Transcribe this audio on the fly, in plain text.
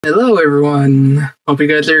Hello, everyone. Hope you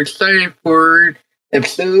guys are excited for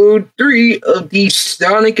episode 3 of the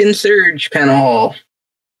Sonic and Surge panel hall,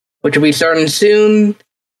 which will be starting soon.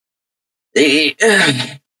 They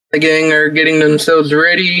are getting themselves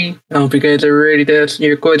ready. I hope you guys are ready to ask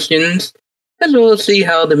your questions, as well as see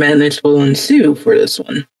how the madness will ensue for this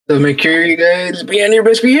one. So make sure you guys be on your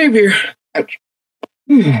best behavior. Ouch.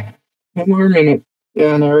 One more minute.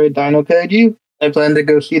 Yeah, alright, Dino Kaiju. I plan to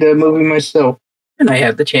go see that movie myself. And I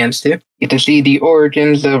had the chance to get to see the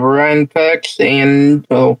origins of Ryan Pax and,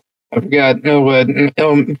 I forgot what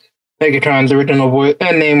Megatron's original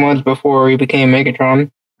name was before he became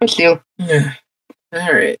Megatron. But still, yeah.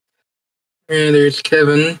 Alright. And there's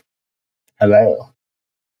Kevin. Hello.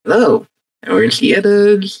 Hello. And where's the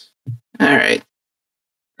others? Alright.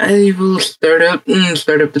 I will start up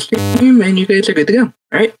the stream, and you guys are good to go.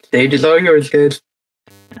 Alright, stage is all yours, guys.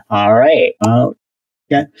 Alright,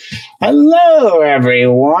 yeah. Hello,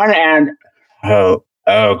 everyone, and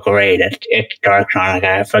great! It's Dark Sonic.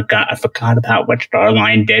 I forgot about what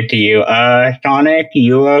Starline did to you. Sonic,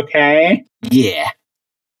 you okay? Yeah,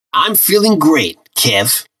 I'm feeling great,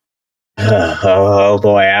 Kev. Oh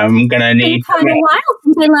boy, I'm gonna need. It's been quite a while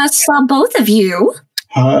since I last saw both of you.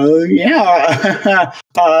 Oh yeah.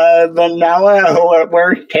 Vanilla,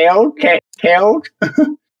 where's Tails? Tails?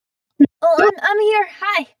 Oh, I'm here.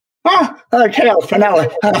 Hi. Tails, Vanilla.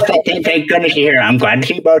 Thank goodness you're here. I'm glad to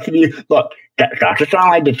see both of you. Look, Dr.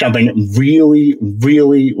 Starlight did something really,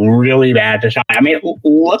 really, really bad to Starlight. I mean,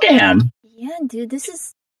 look at him. Yeah, dude, this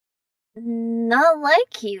is not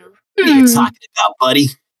like you. What are you talking about, buddy?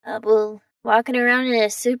 Well, walking around in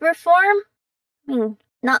a super form? I mean,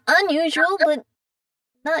 not unusual, but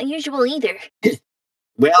not usual either.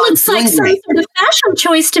 Well, Looks like some sort of fashion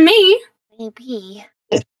choice to me. Maybe.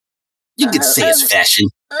 You could say it's fashion.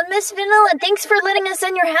 Miss Vanilla, thanks for letting us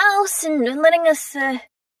in your house and letting us,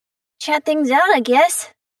 chat things out, I guess.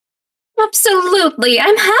 Absolutely.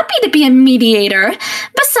 I'm happy to be a mediator.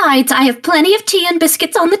 Besides, I have plenty of tea and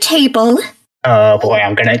biscuits on the table. Oh boy,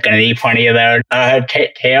 I'm gonna need plenty of those.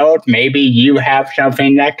 Tails, maybe you have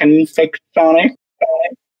something that can fix Sonic?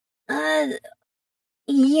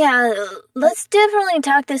 Yeah, let's definitely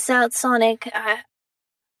talk this out, Sonic.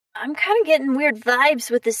 I'm kind of getting weird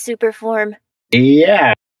vibes with this super form.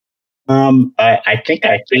 Yeah. I think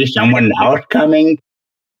I see someone else coming.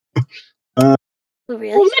 Really?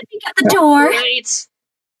 Well, let me get the door. Right.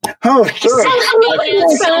 Oh, sure.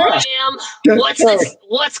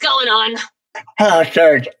 What's going on? Oh,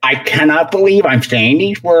 Serge, I cannot believe I'm saying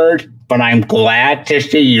these words, but I'm glad to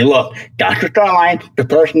see you. Look, Dr. Starline, the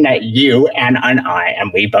person that you and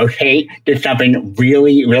we both hate, did something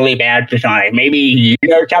really, really bad to Sonic. Maybe you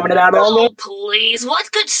know something about all this? Oh, please.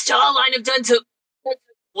 What could Starline have done to...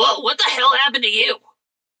 Whoa, what the hell happened to you?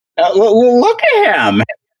 Look at him.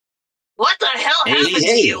 What the hell happened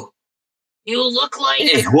to you? You look like...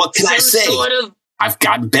 Hey, what can I say? I've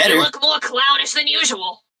gotten better. You look more clownish than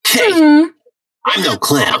usual. Hey, I'm no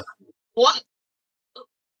clown. What?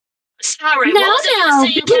 Sorry, Now, what was I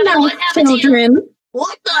saying, good Kevin? What night, happened to you? children.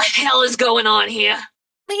 What the hell is going on here?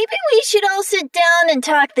 Maybe we should all sit down and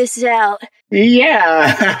talk this out.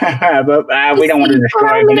 Yeah, but we don't want to destroy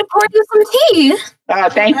Allow me to pour you some tea.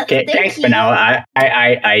 Thanks, you. Vanilla.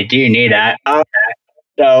 I do need that.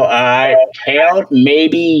 Tails,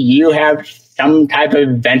 maybe you have some type of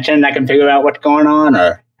invention that can figure out what's going on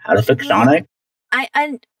or how to fix Sonic?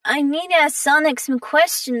 I need to ask Sonic some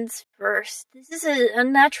questions first. This is a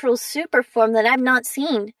unnatural super form that I've not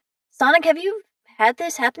seen. Sonic, have you had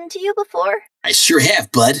this happen to you before? I sure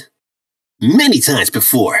have, bud. Many times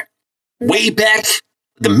before. Way back,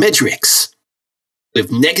 the Medrix.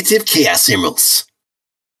 With negative Chaos Emeralds.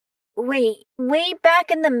 Wait, way back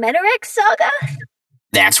in the Metarex saga?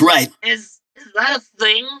 That's right. Is that a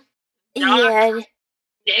thing? Yeah.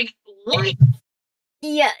 What?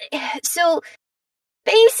 Yeah, so...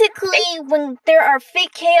 basically, when there are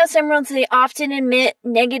fake Chaos Emeralds, they often emit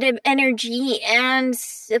negative energy, and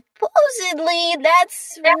supposedly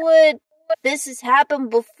that's what this has happened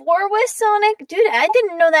before with Sonic. Dude, I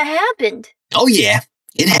didn't know that happened. Oh yeah,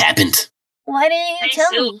 it happened. Why didn't you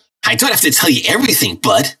tell me? I don't have to tell you everything,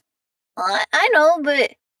 bud. I know,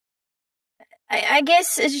 but I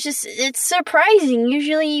guess it's surprising.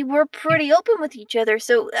 Usually we're pretty open with each other,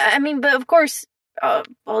 so, I mean, but of course...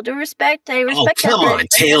 all due respect, I respect that. Oh, come on,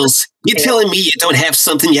 Tails. You're telling me you don't have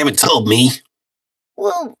something you haven't told me?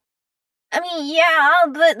 Well, I mean, yeah,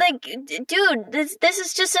 but, like, dude, this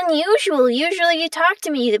is just unusual. Usually you talk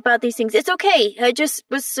to me about these things. It's okay. I just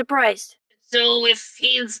was surprised. So if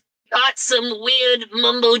he's got some weird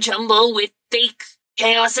mumbo-jumbo with fake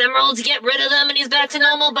Chaos Emeralds, get rid of them and he's back to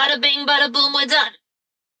normal, bada bing, bada boom, we're done.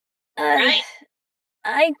 Right?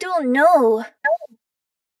 I don't know.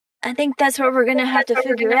 I think that's what we're gonna have to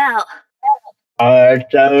figure out.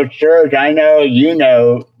 So, Serge, I know you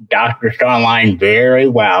know Dr. Starline very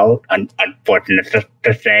well. Unfortunate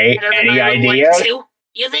to say. Any ideas?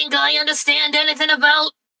 You think I understand anything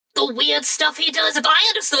about the weird stuff he does? If I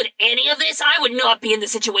understood any of this, I would not be in the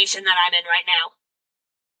situation that I'm in right now.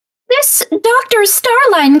 This Dr.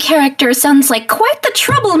 Starline character sounds like quite the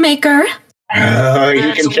troublemaker. Oh,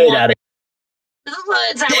 you can say that. The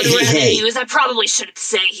words I would rather use, I probably shouldn't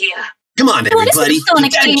say here. Come on, everybody. You gotta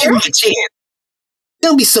give him a chance.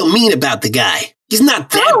 Don't be so mean about the guy. He's not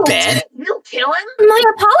that bad. You kill him? My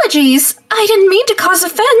apologies. I didn't mean to cause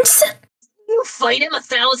offense. You fight him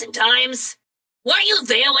 1,000 times? Weren't you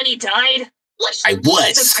there when he died? I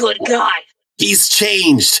was. He's a good guy. He's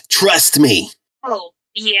changed. Trust me. Oh,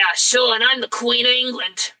 yeah, sure, and I'm the Queen of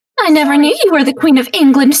England. I never knew you were the Queen of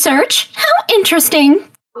England, Serge. How interesting.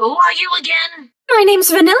 Who are you again? My name's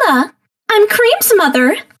Vanilla. I'm Cream's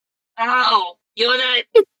mother. Oh, you're not...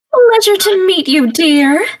 It's a pleasure to meet you,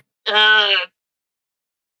 dear.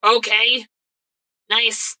 Okay.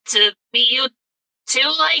 Nice to meet you,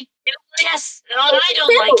 too, yes, I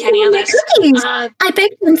don't like any of this. Cookies. I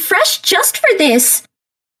baked them fresh just for this.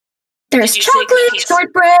 There's chocolate,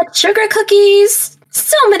 shortbread, sugar cookies.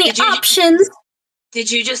 So many options.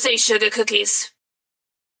 Did you just say sugar cookies?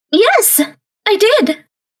 Yes, I did.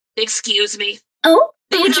 Excuse me. Oh,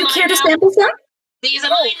 would you care to sample some? These are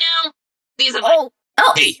mine now. These are mine.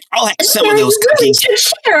 Oh. Hey, I'll have some of those cookies.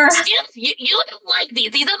 Sure. Skip, you don't like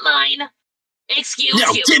these. These are mine. Excuse you.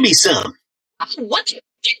 No, give me some. What?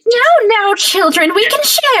 Now, children, we can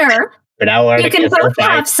share. You can both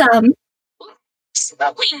have some.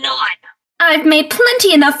 Absolutely not. I've made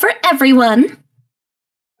plenty enough for everyone.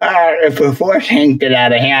 Before things get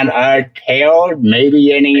out of hand, Tails,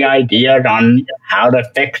 maybe any ideas on how to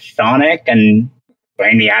fix Sonic and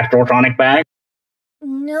bring the actual Sonic back?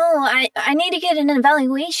 No, I need to get an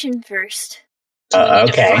evaluation first.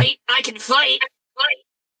 Okay. I can fight.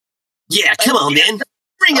 Yeah, come on, then.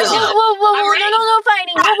 Bring it on. Whoa, no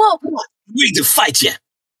fighting. Whoa. Ready to fight you.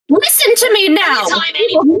 Listen to me now.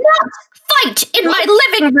 We will not fight in my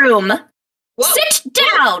living room. Whoa. Sit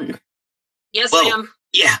down. Yes, Whoa. ma'am.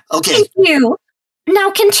 Yeah, okay. Thank you.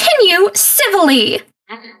 Now continue civilly.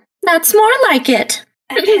 That's more like it.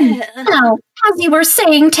 Now, as you were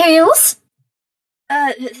saying, Tails.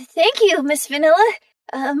 Thank you, Miss Vanilla.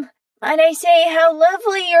 Might I say how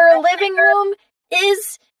lovely your living room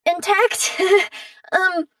is intact?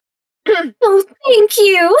 Oh, thank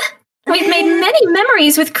you. We've made many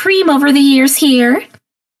memories with Cream over the years here.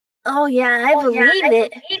 Oh yeah, I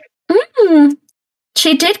believe it.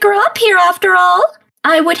 She did grow up here after all.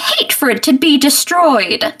 I would hate for it to be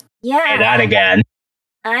destroyed. Yeah. Say that again.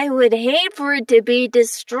 I would hate for it to be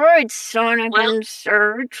destroyed, Sonic and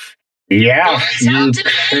Surge. Yeah, you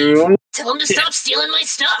too. Tell him to stop stealing my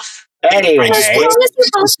stuff. Anyway. As long as you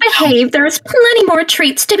both behave, there's plenty more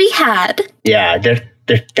treats to be had. Yeah, just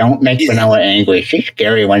don't make Vanilla angry. She's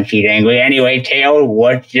scary when she's angry. Anyway, Tails,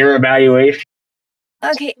 what's your evaluation?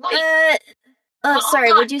 Okay,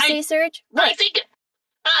 sorry, what'd you say, Surge? I think,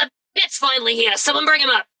 Kit's finally here. Someone bring him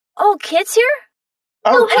up. Oh, Kit's here?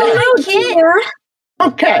 Hello, Kit.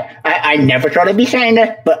 Okay, I never thought I'd be saying this,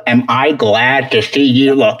 but am I glad to see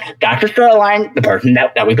you? Look, Dr. Starline, the person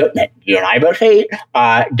that you and I both hate,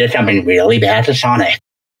 did something really bad to Sonic.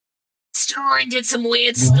 Starline did some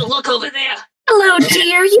weird look over there. Hello,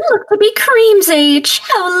 dear. You look to be Cream's age.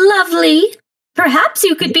 How lovely. Perhaps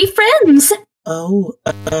you could be friends. Oh,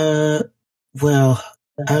 well,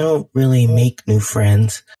 I don't really make new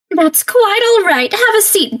friends. That's quite all right. Have a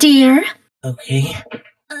seat, dear. Okay.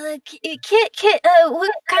 Kit,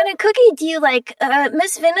 what kind of cookie do you like?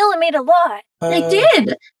 Miss Vanilla made a lot. I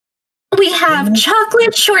did. We have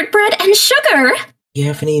chocolate, shortbread, and sugar. You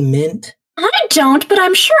have any mint? I don't, but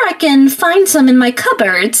I'm sure I can find some in my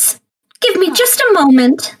cupboards. Give me just a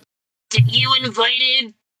moment. Did you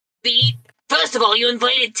invited First of all, you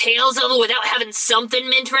invited Tails over without having something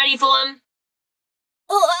mint ready for him?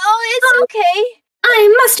 Oh, it's okay.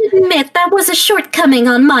 I must admit that was a shortcoming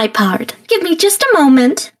on my part. Give me just a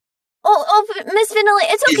moment. Oh, Miss Vanilla,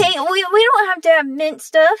 it's okay. We don't have to have mint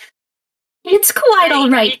stuff. It's quite all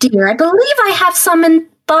right, dear. I believe I have some in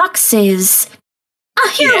boxes.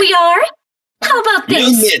 Here we are. How about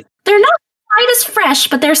this? They're not quite as fresh,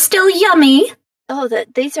 but they're still yummy. Oh,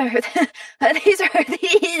 these are these are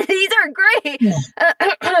great.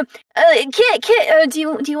 Kit, do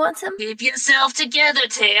you want some? Keep yourself together,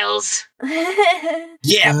 Tails.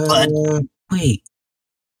 Yeah, bud. Wait.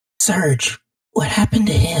 Surge, what happened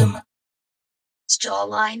to him?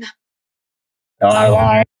 Starline.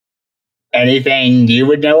 Starline. anything you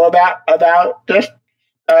would know about this,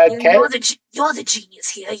 Kate? You're the genius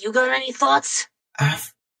here. You got any thoughts?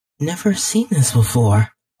 I've never seen this before.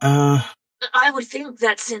 I would think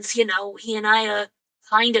that since, he and I are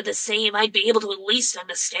kind of the same, I'd be able to at least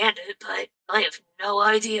understand it, but I have no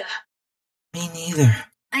idea. Me neither.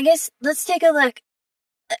 I guess let's take a look.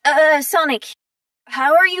 Sonic,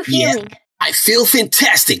 how are you feeling? Yeah, I feel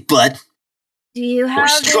fantastic, bud. Do you have More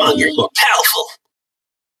stronger, more powerful.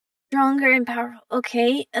 Stronger and powerful.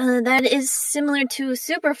 Okay, that is similar to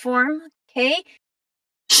super form. Okay.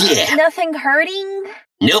 Yeah. Nothing hurting?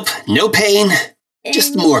 Nope, no pain.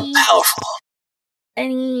 Just more powerful.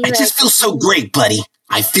 I just feel so great, buddy.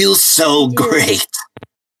 I feel so great.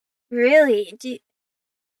 Really?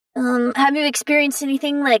 Have you experienced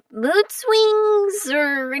anything like mood swings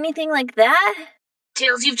or anything like that?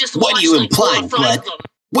 Tails, you've just What are you implying, bud?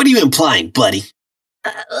 What are you implying, buddy?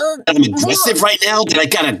 I'm aggressive right now? That I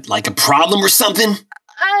got a problem or something?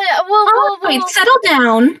 Wait, settle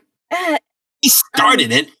down. He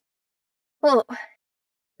started it. Well,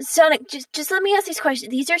 Sonic, just let me ask these questions.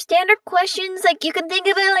 These are standard questions. Like, you can think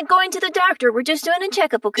of it like going to the doctor. We're just doing a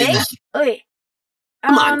checkup, okay? Okay.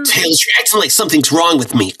 Come on, Tails. You're acting like something's wrong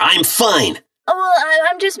with me. I'm fine. Oh, well,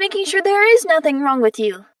 I'm just making sure there is nothing wrong with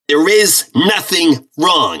you. There is nothing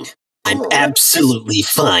wrong. I'm absolutely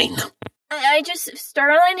fine.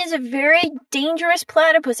 Starline is a very dangerous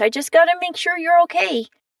platypus. I just gotta make sure you're okay.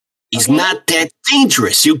 He's not that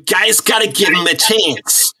dangerous. You guys gotta give him a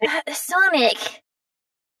chance. Sonic,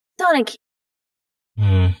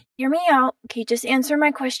 hear me out. Okay, just answer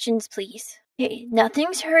my questions, please. Okay,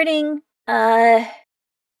 nothing's hurting.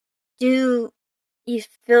 Do you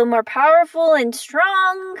feel more powerful and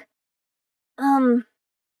strong?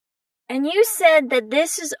 And you said that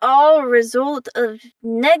this is all a result of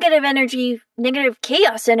negative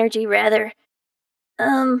chaos energy, rather.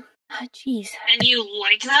 Jeez. And you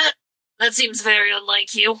like that? That seems very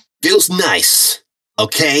unlike you. Feels nice,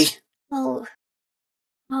 okay? Well,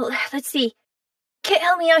 let's see.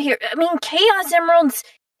 Help me out here. I mean, Chaos Emeralds,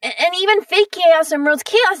 and even fake Chaos Emeralds,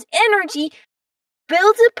 Chaos Energy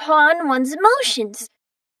builds upon one's emotions,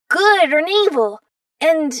 good or evil.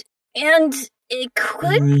 And it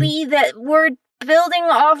could be that we're building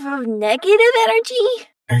off of negative energy.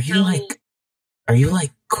 Are you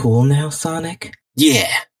cool now, Sonic?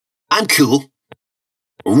 Yeah, I'm cool.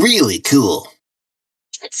 Really cool.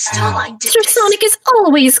 It's still like Mr. Sonic is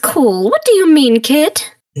always cool. What do you mean, kid?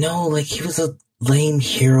 No, he was a lame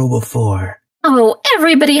hero before. Oh,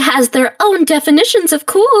 everybody has their own definitions of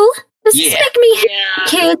cool. Just make me happy,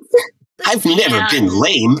 kids. I've never been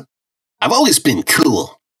lame. I've always been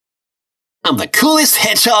cool. I'm the coolest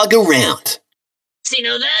hedgehog around. See,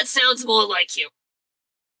 now that sounds more like you.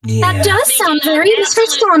 Yeah. That does sound very Mr.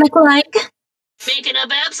 Sonic-like. Making up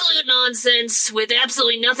absolute nonsense with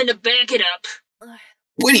absolutely nothing to back it up.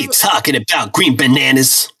 What are you talking about, green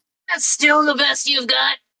bananas? That's still the best you've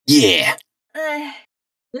got? Yeah.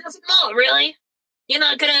 Nothing more, really? You're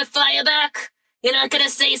not gonna fire back? You're not gonna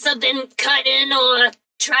say something cutting or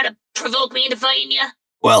try to provoke me into fighting you?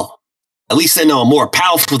 Well, at least I know I'm more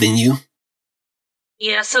powerful than you.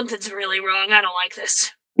 Yeah, something's really wrong. I don't like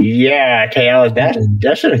this. Yeah, Tails,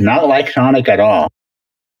 this is not like Sonic at all.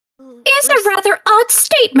 It's a rather odd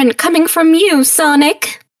statement coming from you,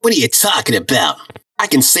 Sonic. What are you talking about? I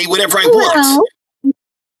can say whatever I want.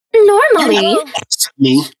 Normally.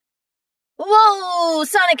 Me. Whoa,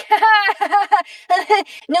 Sonic!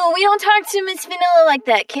 No, we don't talk to Miss Vanilla like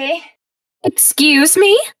that, okay? Excuse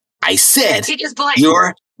me? I said Kick his butt.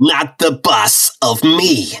 you're not the boss of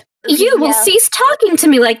me. You will cease talking to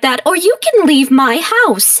me like that, or you can leave my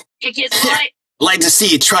house. Kick his butt. Like to see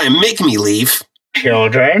you try and make me leave.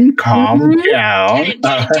 Children, calm down.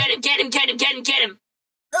 Get him.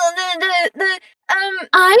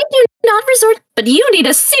 I do not resort, but you need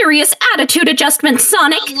a serious attitude adjustment,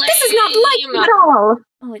 Sonic. This is not like you at all.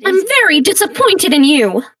 I'm very disappointed in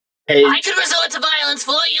you. Hey. I can resort to violence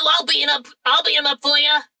for you. I'll beat him up for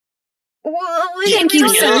you. Thank you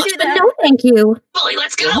so much, but no thank you. Bully,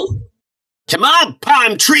 let's go. Come on,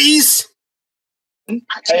 palm trees.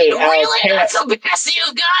 Hey, really? That's the best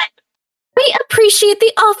you've got? We appreciate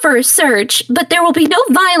the offer, Serge, but there will be no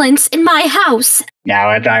violence in my house. Now,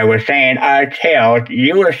 as I was saying, Tails,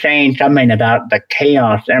 you were saying something about the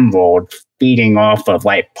Chaos Emerald feeding off of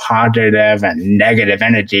positive and negative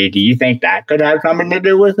energy. Do you think that could have something to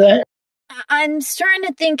do with it? I'm starting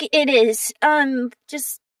to think it is.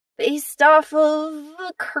 Just based off of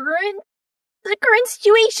the current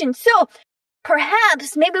situation. So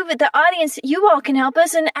perhaps maybe with the audience, you all can help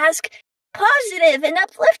us and ask positive and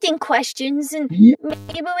uplifting questions, and maybe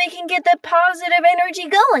we can get the positive energy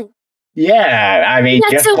going. Yeah, I mean,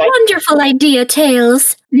 That's just a like, wonderful idea,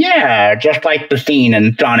 Tails. yeah, just like the scene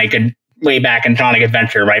in Sonic, way back in Sonic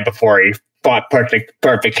Adventure, right before he fought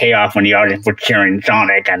Perfect Chaos when the audience was cheering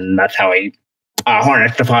Sonic, and that's how he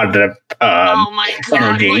harnessed the positive Oh my god,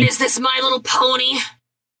 energy. what is this, My Little Pony?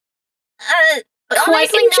 Quite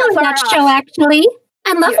Honestly, not enjoy far that off. show, actually.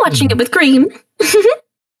 I love watching it with cream.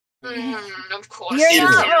 Of course You're you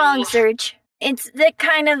not do. wrong, Serge. It's the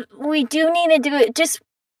kind of, we do need to do it just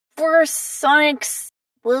for Sonic's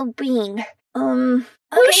well-being. Who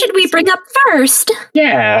should we bring up first?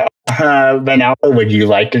 Yeah, Vanilla, would you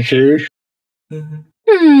like to choose? Let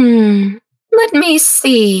me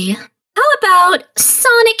see. How about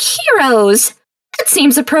Sonic Heroes? That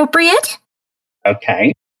seems appropriate.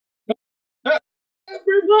 Okay.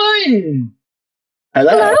 Everyone!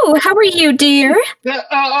 Hello. Hello, how are you, dear?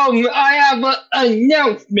 I have an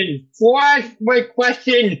announcement. For Ask My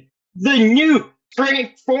Question, the new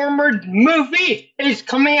Transformers movie is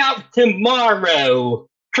coming out tomorrow.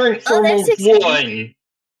 Transformers exciting. 1.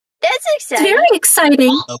 That's It's exciting. very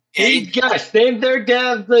exciting. Okay. Yes, and they're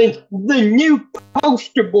gonna have the new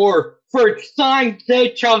poster board for Sonic the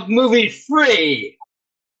Hedgehog movie free.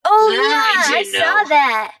 Oh I yeah, I do saw know.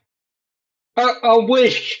 that.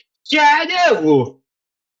 With Shadow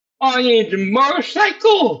on his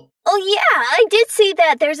motorcycle. Oh yeah, I did see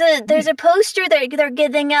that. There's a poster that they're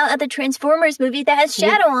getting out of the Transformers movie that has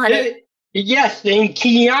Shadow on it. Yes, and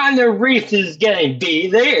Keanu Reeves is gonna be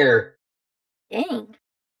there. Dang.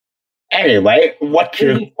 Anyway, what's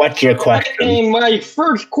your question? And my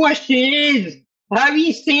first question is, have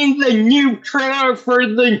you seen the new trailer for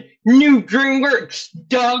the new DreamWorks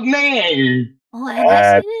Dogman? Oh, have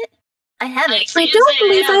I seen it? I haven't. I don't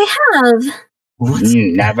believe I have. What?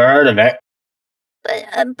 Never heard of it. But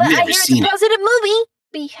I Never hear it's seen a it. positive movie.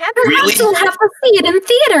 Be happy. Really? Perhaps we'll have to see it in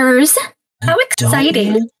theaters. How exciting.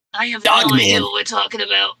 Dogman? I have Dog no idea Man. what we're talking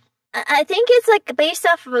about. I think it's like based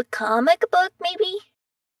off of a comic book, maybe?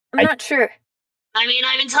 I'm not sure. I mean,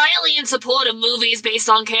 I'm entirely in support of movies based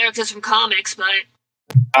on characters from comics, but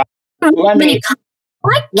Let me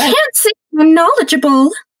I can't say I'm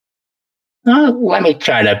knowledgeable. let me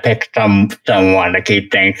try to pick someone to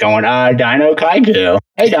keep things going. Dino Kaiju.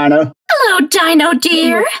 Hey, Dino. Hello, Dino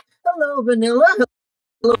dear. Hello, Vanilla.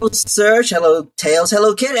 Hello, Serge. Hello, Tails.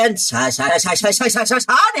 Hello, Kid. And Sonic.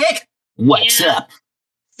 What's Yeah. up?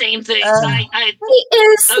 same thing. He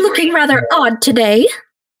is Agree. looking rather odd today.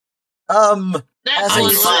 That's I'm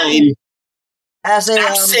one fine. As a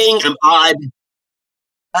Stop saying I'm odd.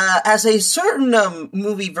 as a certain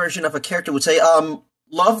movie version of a character would say,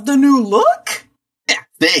 love the new look. Yeah,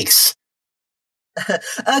 thanks.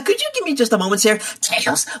 Could you give me just a moment, sir?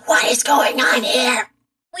 Tails, what is going on here?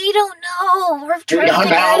 We don't know. We're trying to don't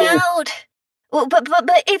figure it know. out. Well, but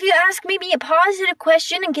if you ask maybe a positive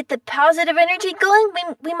question and get the positive energy going,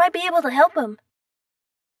 we might be able to help him.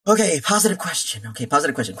 Okay, positive question.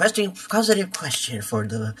 Positive question for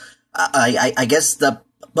the. I guess the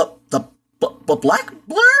black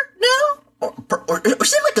blur now, or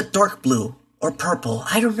is it like a dark blue or purple?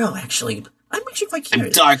 I don't know. Actually, I'm actually quite I'm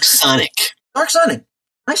curious. Dark Sonic. Dark Sonic.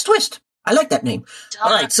 Nice twist. I like that name.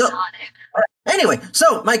 All right, so anyway,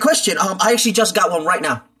 so my question. I actually just got one right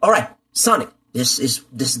now. All right, Sonic. This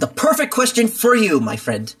is the perfect question for you, my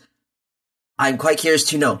friend. I'm quite curious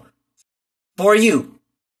to know. For you,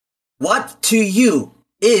 what to you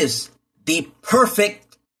is the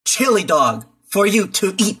perfect chili dog for you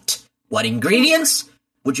to eat? What ingredients?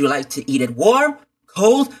 Would you like to eat it warm,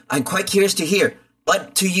 cold? I'm quite curious to hear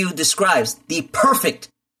what to you describes the perfect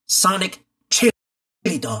Sonic chili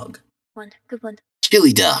dog. Good one.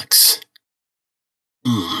 Chili dogs.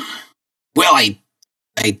 Well, I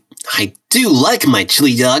do like my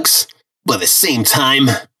chili dogs, but at the same time,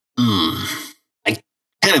 I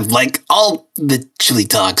kind of like all the chili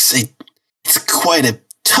dogs. It's quite a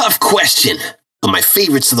tough question, but my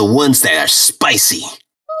favorites are the ones that are spicy,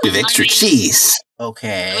 with extra cheese.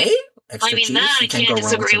 Okay. Extra cheese. that I You can't go wrong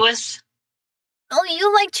disagree some- with. Oh,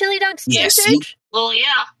 you like chili dogs too, Yeah, see? Serge? Well,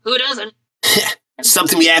 yeah, who doesn't?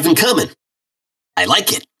 Something we have in common. I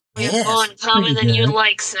like it. Yes. More in common than pretty you'd good.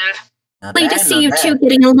 like, sir. Not Glad to bad, see not you bad. two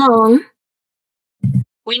getting along.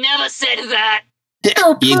 We never said that.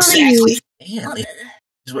 Oh, Exactly. Yeah,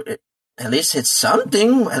 at least it's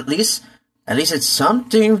something. At least it's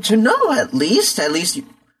something to know. At least,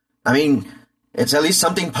 I mean, it's at least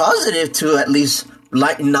something positive to at least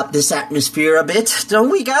lighten up this atmosphere a bit, don't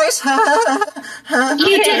we, guys?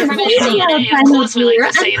 You did from very the well, beginning, of Dino course we like dear. the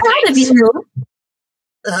I'm same proud of things. you.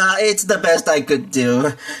 It's the best I could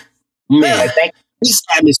do. Man, this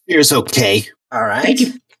atmosphere is okay. All right. Thank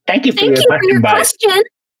you for Thank your you for your question, bud. question.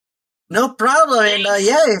 No problem. And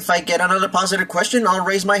if I get another positive question, I'll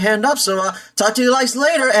raise my hand up. So talk to you guys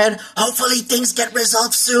later, and hopefully things get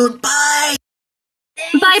resolved soon. Bye.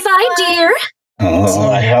 Bye-bye, dear. Oh,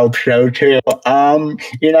 I hope so too. But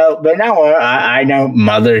now I know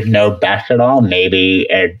mothers know best at all.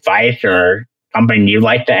 Maybe advice or something you'd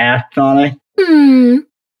like to ask, Sonic?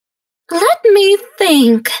 Let me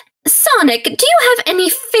think. Sonic, do you have any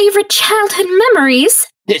favorite childhood memories?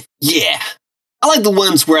 Yeah. I like the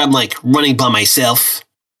ones where I'm like running by myself,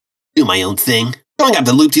 do my own thing, going up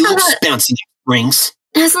the loop-de-loops, bouncing rings.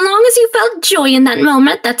 As long as you felt joy in that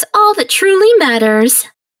moment, that's all that truly matters.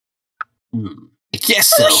 I guess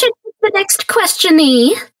so. Who should pick the next question,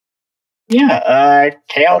 E? Yeah,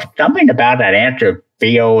 Tails, something about that answer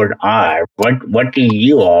feels odd. What do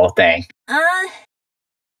you all think?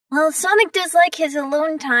 Well, Sonic does like his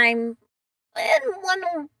alone time.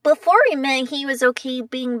 And before he met, he was okay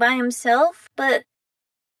being by himself, but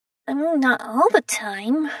I mean, not all the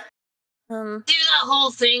time. Do that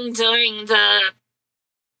whole thing during the,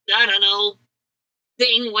 I don't know,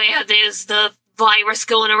 thing where there's the virus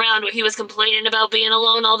going around where he was complaining about being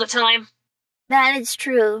alone all the time. That is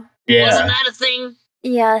true. Yeah. Wasn't that a thing?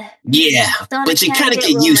 Yeah. Yeah, Sonic but you can't kind of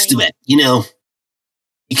get get used to lonely. it, you know?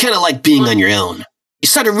 You kind of like being on your own. You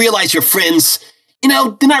start to realize your friends,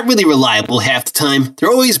 they're not really reliable half the time. They're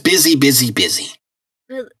always busy.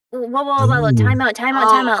 Whoa, time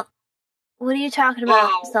out. What are you talking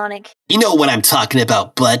about, Sonic? You know what I'm talking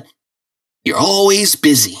about, bud. You're always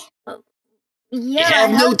busy. Yeah. You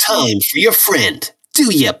have no time for your friend,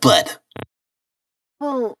 do ya, bud?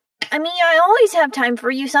 Well, I mean, I always have time for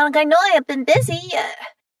you, Sonic. I know I have been busy.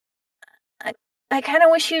 I kind of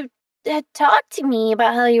wish you had talked to me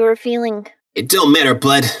about how you were feeling. It don't matter,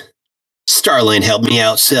 bud. Starline helped me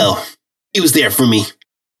out, so he was there for me.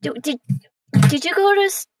 Did you go to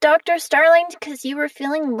Dr. Starline because you were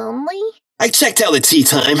feeling lonely? I checked out the tea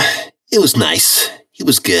time. It was nice. He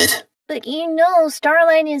was good. But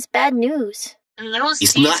Starline is bad news. And those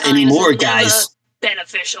He's tea not times anymore, are never guys.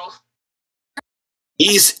 Beneficial.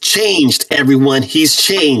 He's changed, everyone. He's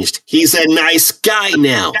changed. He's a nice guy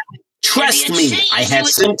now. Trust me, I had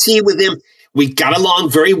some tea with him. We got along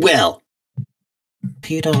very well.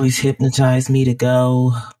 He'd always hypnotize me to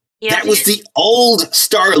go. Yeah, That was the old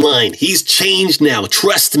Starline. He's changed now.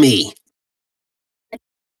 Trust me.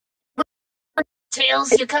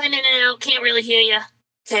 Tails, you're cutting in and out. Can't really hear you.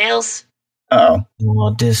 Tails. Oh.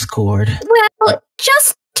 Well, Discord. Well,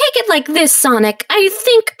 just take it like this, Sonic. I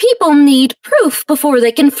think people need proof before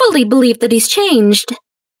they can fully believe that he's changed.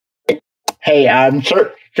 Hey,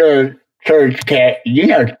 Surge Cat, you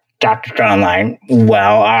know Dr. Starline.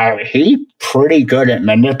 Well, he's pretty good at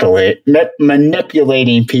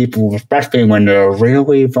manipulating people, especially when they're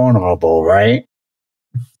really vulnerable, right?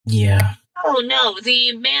 Yeah. Oh no,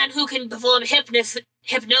 the man who can perform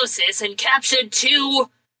hypnosis and captured 2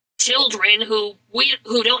 children who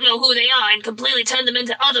don't know who they are and completely turn them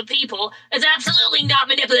into other people is absolutely not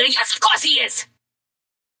manipulating. Yes, of course he is!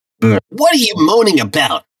 What are you moaning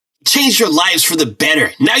about? Change your lives for the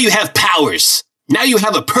better. Now you have powers. Now you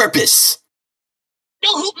have a purpose.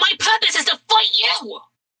 No, my purpose is to fight you!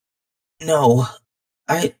 No.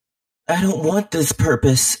 I don't want this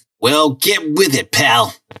purpose. Well, get with it,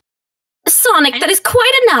 pal. Sonic, that is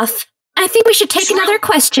quite enough. I think we should take another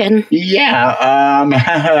question.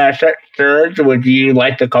 Yeah, Surge, would you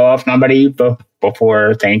like to call off somebody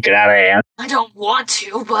before things get out of hand? I don't want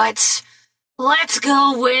to, but let's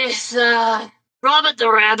go with, Robert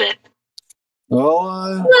the Rabbit. Well,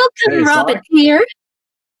 Welcome, hey, Robert, Sonic? here.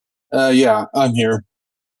 Yeah, I'm here.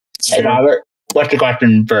 Hey, Robert, what's the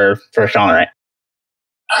question for Sonic?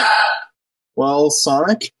 Well,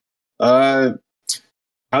 Sonic,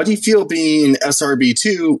 how do you feel being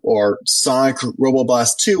SRB2 or Sonic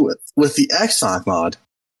Roboblast 2 with the X-Sonic mod?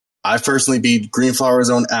 I personally beat Greenflower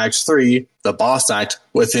Zone Act 3, the boss act,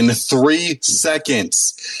 within 3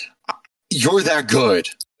 seconds. You're that good.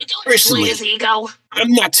 Don't Personally, his ego.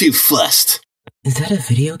 I'm not too fussed. Is that a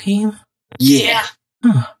video game? Yeah.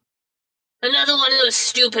 Huh. Another one of those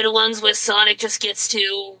stupid ones where Sonic just gets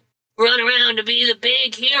to run around to be the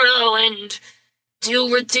big hero and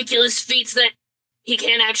do ridiculous feats that he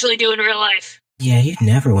can't actually do in real life. Yeah, you'd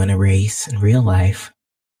never win a race in real life.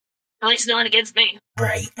 At least not against me.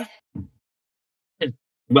 Right.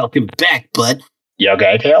 Welcome back, bud. You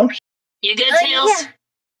okay, Tails? You good, Tails?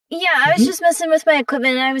 Yeah, I was just messing with my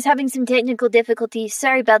equipment and I was having some technical difficulties.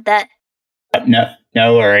 Sorry about that.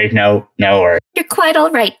 No worries, no worries. You're quite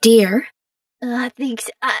all right, dear. Thanks.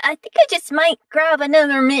 I think I just might grab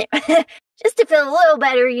another mint just to feel a little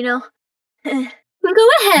better, Go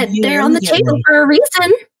ahead. Yeah, They're on the yeah. table for a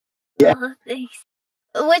reason. Yeah. Oh, thanks.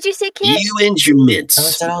 What'd you say, Kit? You and your mints. I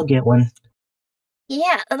said I'll get one.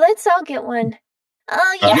 Yeah, let's all get one.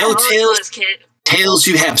 Oh, yeah. No, Tails. Tails,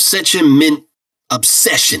 you have such a mint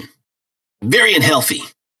obsession. Very unhealthy.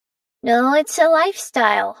 No, it's a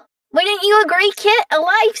lifestyle. Wouldn't you agree, Kit? A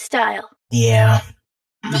lifestyle. Yeah.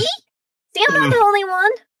 See? See, I'm not the only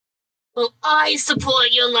one. Well, I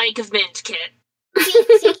support your like of mint, Kit.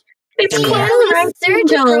 See? It's Clearly,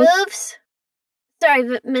 Surge approves.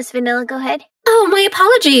 Sorry, Miss Vanilla, go ahead. Oh, my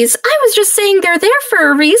apologies. I was just saying they're there for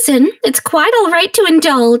a reason. It's quite all right to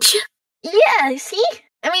indulge. Yeah, see?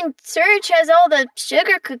 I mean, Surge has all the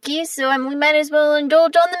sugar cookies, so we might as well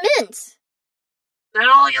indulge on the mints. They're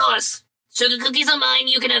all yours. Sugar cookies are mine,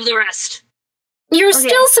 you can have the rest. You're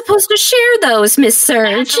still supposed to share those, Miss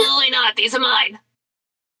Surge. Absolutely not, these are mine.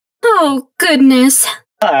 Oh, goodness.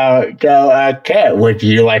 Kit, would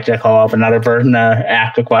you like to call up another person to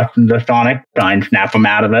ask a question to Sonic? Try and snap him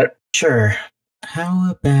out of it? Sure.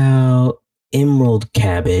 How about Emerald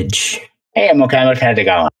Cabbage? Hey, Emerald Cabbage, how's it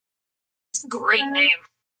going? Great name.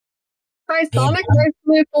 Hi, Sonic. Nice to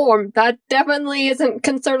meet you. That definitely isn't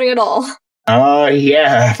concerning at all. Oh,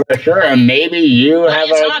 yeah, for sure. And maybe you What have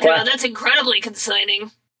are you a talking about? That's incredibly concerning.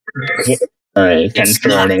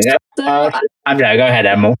 Concerning. I'm sorry, go ahead,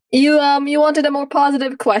 Emerald. You wanted a more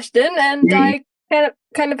positive question, and I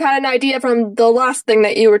kind of had an idea from the last thing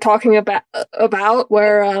that you were talking about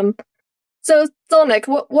where so Sonic,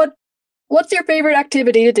 what's your favorite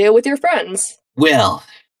activity to do with your friends? Well,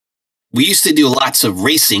 we used to do lots of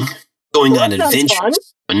racing, going on adventures, fun.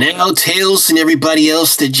 but now Tails and everybody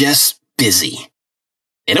else, they're just busy.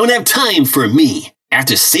 They don't have time for me.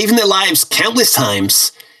 After saving their lives countless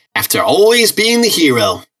times, after always being the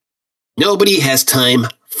hero, nobody has time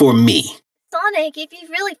for me. Sonic, if you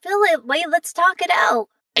really feel that way, let's talk it out.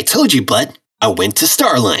 I told you, bud, I went to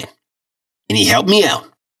Starline, and he helped me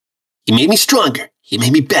out. He made me stronger. He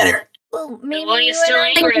made me better. Well, maybe why are you still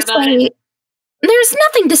angry about it? There's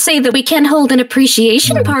nothing to say that we can't hold an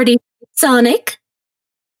appreciation party, Sonic.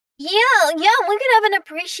 Yeah, we could have an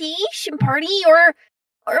appreciation party, or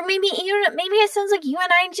maybe it sounds like you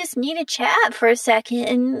and I just need to chat for a second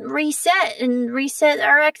and reset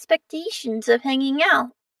our expectations of hanging out.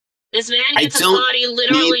 This man gets a party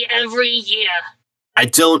literally every year. I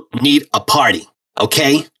don't need a party,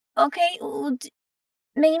 okay? Okay, well,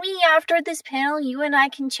 maybe after this panel, you and I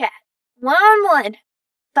can chat. One-on-one.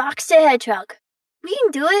 Fox the Hedgehog. We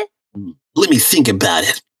can do it. Let me think about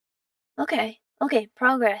it. Okay,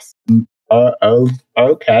 progress.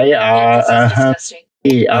 Okay.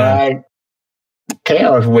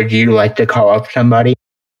 Tails, would you like to call up somebody?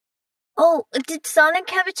 Oh, did Sonic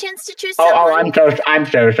have a chance to choose someone? Oh, I'm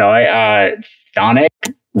so sorry. Sonic,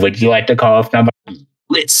 would you like to call up somebody?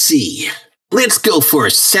 Let's see. Let's go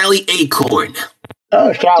for Sally Acorn.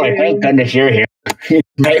 Oh, Sally, thank goodness you're here.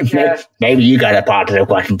 Maybe you got a positive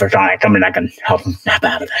question for Sonic, something that can help him snap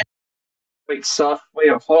out of it. Sonic,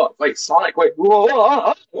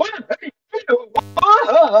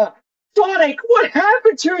 Sonic, what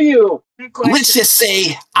happened to you? Let's just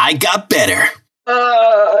say I got better.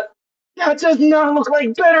 That does not look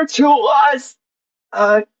like better to us.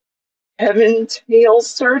 Kevin, Tails,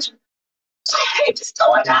 Surge. What's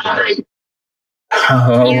going on?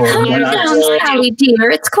 Calm down, Sally, dear.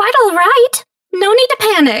 It's quite all right. No need to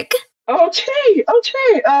panic. Okay.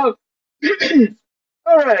 All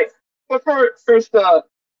right. But first,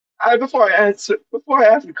 before I ask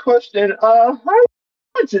the question, how are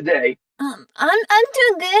you today? I'm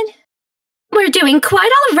doing good. We're doing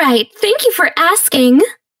quite all right. Thank you for asking.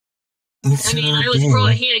 I was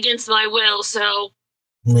brought here against my will, so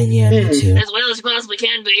Well, yeah, me too. as well as you possibly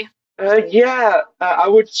can be. We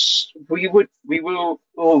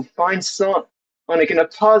will find Sonic in a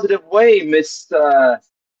positive way, Miss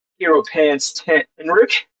Hero Pants and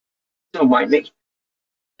Rick. Don't mind me.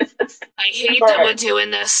 I hate that we're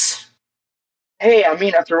doing this. Hey, I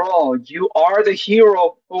mean, after all, you are the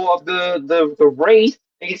hero of the race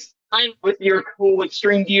with your cool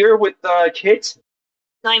extreme gear with Kit.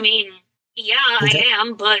 I mean, yeah, I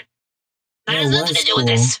am, but that has nothing to do with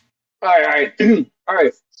this. All right.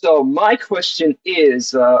 So my question is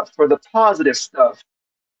for the positive stuff.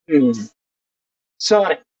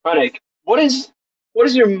 Sonic, what is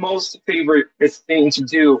your most favorite thing to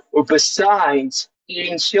do, or besides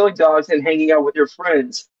eating chili dogs and hanging out with your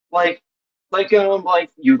friends? Like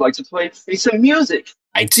you'd like to play some music.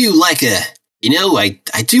 I do like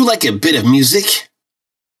I do like a bit of music.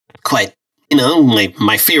 Quite,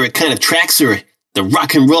 my favorite kind of tracks are the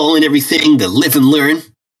rock and roll and everything, the live and learn.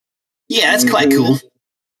 Yeah, that's quite cool.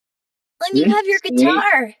 And you have your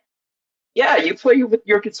guitar. Yeah, you play with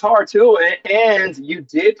your guitar too, and you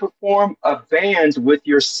did perform a band with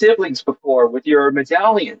your siblings before, with your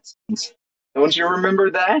medallions. Don't you remember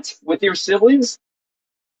that with your siblings?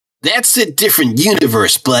 That's a different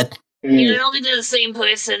universe, but I don't think they're the same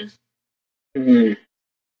person. You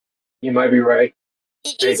might be right.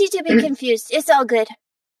 Easy to be confused. It's all good.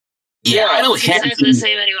 Yeah, I don't have exactly the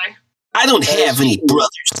same anyway. I don't have any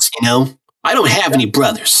brothers, you know? I don't have any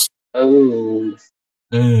brothers. Oh.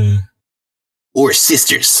 Or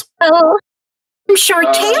sisters. Oh, I'm sure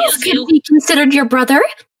Tails could be considered your brother.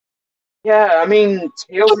 Yeah, I mean,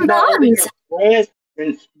 Tails is not only your friend.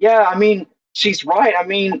 And yeah, I mean, she's right. I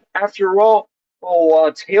mean, after all,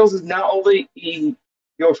 Tails is not only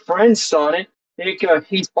your friend, Sonic,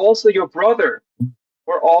 he's also your brother.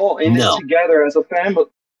 We're all in it together as a family.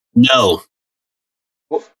 No.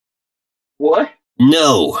 What?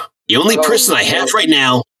 No. The only person I have right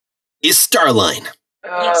now is Starline.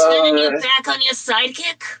 You turning your back on your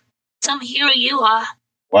sidekick? Some hero you are.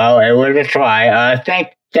 Well, it was a try.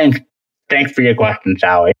 Thanks for your question,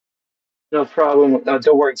 Sally. No problem.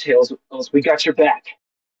 Don't worry, Tails. We got your back.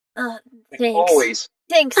 Thanks. Always.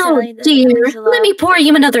 Thanks, Oh, Sally. dear. Let me pour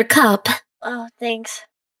you another cup. Oh, thanks.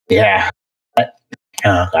 Yeah.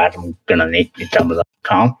 Oh, God, I'm gonna need some of the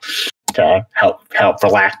calm to help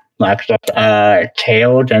relax us.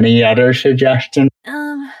 Tails, any other suggestions?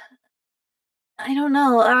 I don't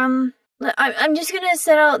know. I'm just gonna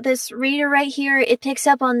set out this reader right here. It picks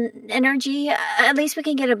up on energy. At least we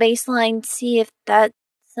can get a baseline, see if that's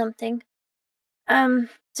something.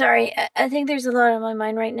 Sorry, I think there's a lot on my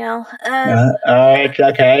mind right now. It's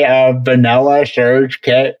okay. Vanilla, Surge,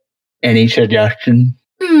 Kit, any suggestions?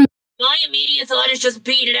 My immediate thought is just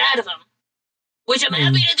beat it out of him. Which I'm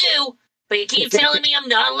happy to do, but you keep telling me I'm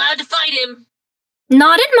not allowed to fight him.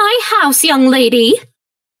 Not in my house, young lady.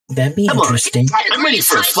 That'd be interesting. I'm ready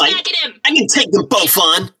for a fight. I can take them both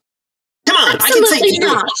on. Come on, Absolutely I can take you.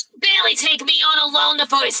 not. Barely take me on alone the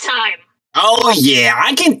first time. Oh yeah,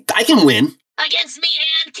 I can win. Against me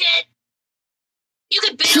and Kit. You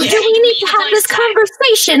could barely Do we need to have this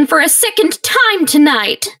conversation for a second time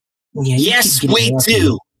tonight? Yeah, yes, we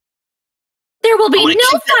do. There will be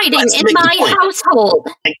no fighting in my household.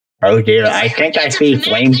 Oh dear, I think I see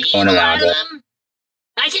flames going around it.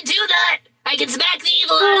 I can do that. I can smack the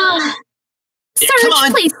evil out of him.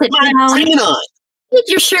 Surge, please sit down. Bring it on. Eat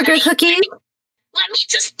your sugar cookies. Let me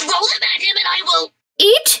just throw them at him and I will...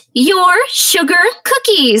 Eat your sugar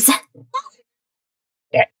cookies.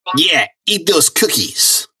 Yeah, eat those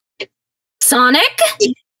cookies. Sonic,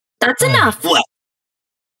 that's enough. What?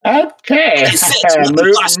 Okay,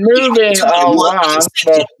 moving along.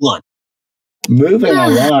 Moving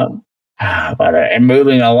along.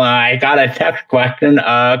 Moving along, I got a text question.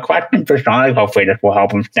 Question for Sonic. Hopefully, this will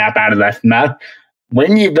help him snap out of this mess.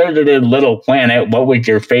 When you visited Little Planet, what was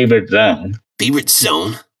your favorite zone? Favorite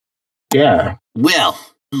zone? Yeah. Well,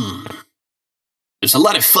 there's a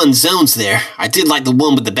lot of fun zones there. I did like the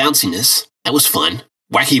one with the bounciness. That was fun.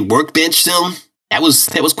 Wacky Workbench Zone. That was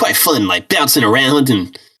quite fun, like bouncing around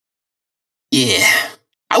and yeah.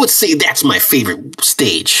 I would say that's my favorite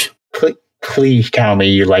stage. Please tell me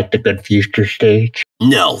you like the Good Future stage.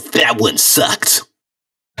 No, that one sucked.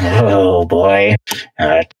 Oh boy,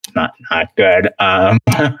 that's not good. I'll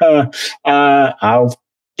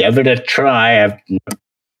give it a try.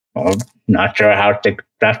 I'm not sure how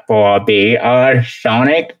successful I'll be.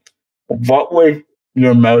 Sonic, what was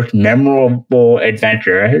your most memorable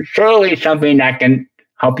adventure? Surely something that can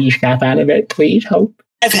help you snap out of it. Please, hope.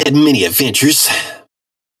 I've had many adventures,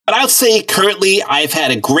 but I would say currently I've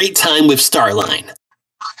had a great time with Starline.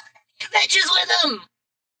 Adventures with him.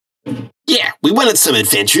 Yeah, we went on some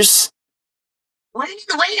adventures. Where?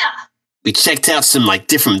 We checked out some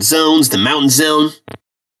different zones, the mountain zone.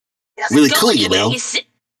 Really cool, you know. He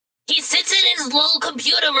sits in his little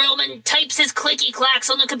computer room and types his clicky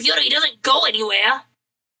clacks on the computer. He doesn't go anywhere.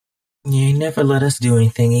 Yeah, he never let us do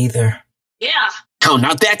anything either. Yeah. Oh,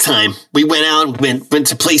 not that time. We went out, went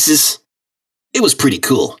to places. It was pretty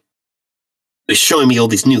cool. He was showing me all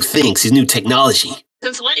these new things, these new technology.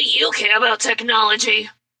 Since when do you care about technology?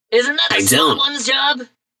 Isn't that the smart one's job?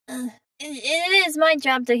 It is my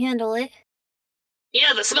job to handle it.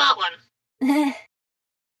 Yeah, the smart one.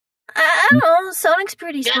 I don't know, Sonic's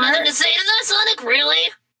pretty Got smart. nothing to say to that, Sonic? Really?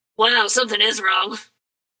 Wow, something is wrong.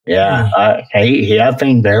 Yeah, I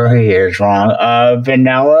think there he is wrong.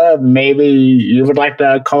 Vanilla, maybe you would like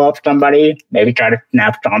to call up somebody? Maybe try to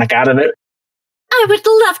snap Sonic out of it? I would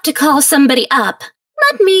love to call somebody up.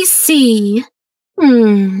 Let me see.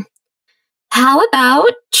 How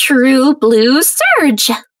about True Blue Surge?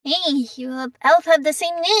 Hey, you both have the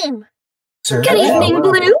same name. Surge? Good evening,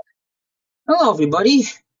 Blue. Hello, everybody.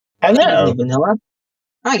 Hello. Vanilla.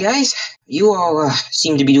 Hi, guys. You all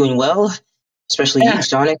seem to be doing well, especially you,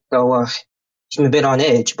 Sonic. So, seem a bit on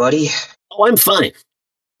edge, buddy. Oh, I'm fine.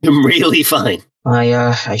 I'm really fine.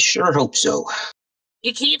 I sure hope so.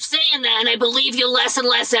 You keep saying that, and I believe you less and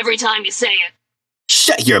less every time you say it.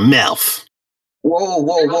 Shut your mouth.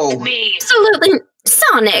 Whoa. Me. Absolutely,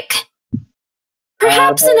 Sonic.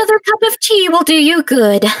 Perhaps another cup of tea will do you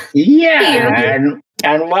good. Yeah,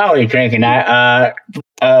 and while he's drinking that,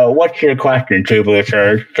 what's your question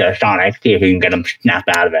to Sonic? See if you can get him snap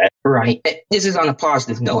out of it. Right. This is on a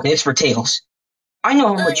positive note, and it's for Tails. I know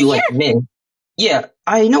how much you like mint. Yeah,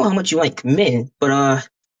 I know how much you like mint, but,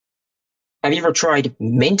 have you ever tried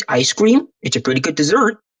mint ice cream? It's a pretty good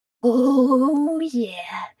dessert. Oh,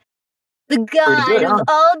 yeah. The god good, of huh?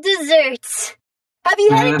 all desserts. Have you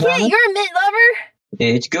had it, Kit? You're a mint lover?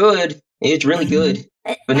 It's good. It's really good.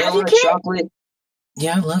 Vanilla, chocolate.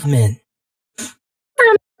 Yeah, I love mint.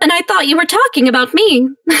 And I thought you were talking about me.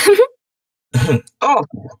 Oh,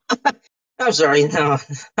 I'm sorry. No,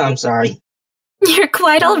 I'm sorry. You're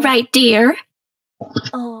quite all right, dear.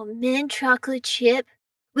 Oh, mint chocolate chip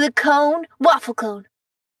with a cone, waffle cone,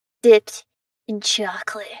 dipped in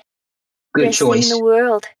chocolate. Good Best choice. thing in the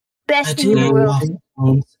world. Best thing in the world.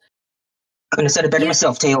 Couldn't have said it better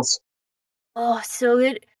myself, Tails. Oh, so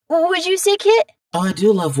good. What would you say, Kit? Oh, I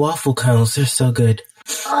do love waffle cones. They're so good.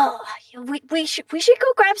 Oh, we should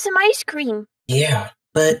go grab some ice cream. Yeah,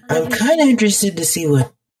 but I'm kind of interested to see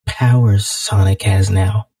what powers Sonic has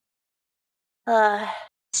now.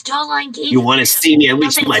 Starline gave You want to see me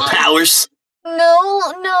unleash my powers?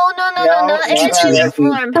 No, not in its physical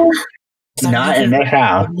form. Not in this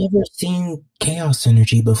house. I've never seen chaos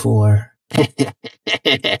energy before.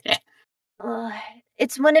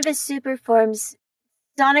 It's one of his super forms.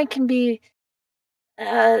 Sonic can be,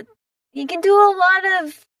 he can do a lot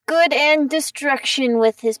of good and destruction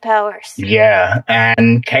with his powers. Yeah,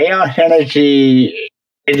 and chaos energy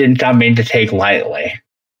isn't something to take lightly.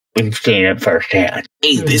 We've seen it firsthand.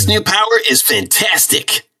 Hey, this new power is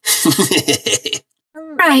fantastic.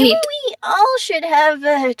 Right. Maybe we all should have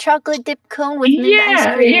a chocolate dip cone with mint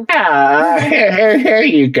ice cream. Yeah. Here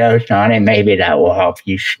you go, Sonic. Maybe that will help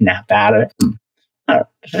you snap out of it.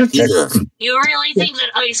 You really think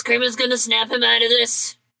that ice cream is gonna snap him out of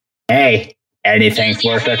this? Hey, anything's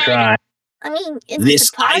worth a try. I mean,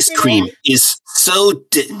 This ice cream is so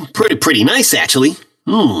pretty nice, actually.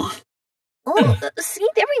 Oh, see,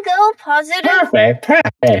 there we go. Positive. Perfect.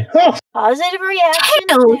 Oh. Positive reaction.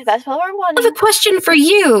 Tails, That's what we're wanting. I have a question for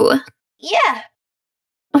you. Yeah.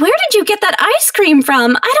 Where did you get that ice cream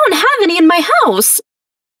from? I don't have any in my house.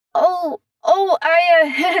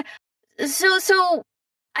 So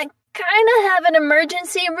I kind of have an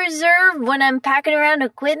emergency reserve when I'm packing around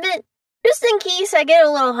equipment. Just in case I get a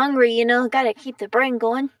little hungry, gotta keep the brain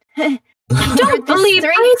going. Don't believe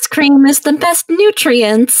ice cream is the best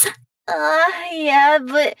nutrients. Yeah,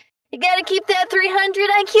 but you gotta keep that 300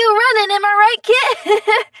 IQ running, am I right,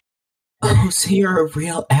 Kit? Oh, so you're a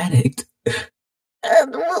real addict.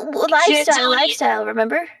 Lifestyle,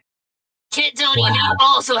 remember? Kit, Tony, you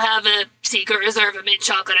also have a secret reserve of mint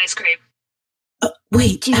chocolate ice cream.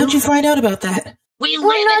 Wait, how'd you find out about that? We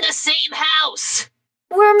live in the same house.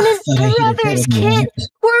 We're mint brothers, Kit.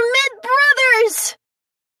 We're mint brothers.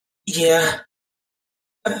 Yeah.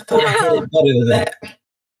 I thought I hit it better than that.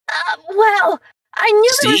 Wow. I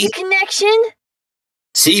knew there was a connection.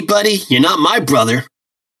 See, buddy, you're not my brother.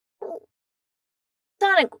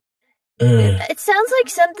 Sonic, it sounds like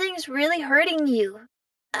something's really hurting you.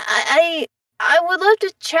 I would love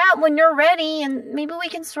to chat when you're ready, and maybe we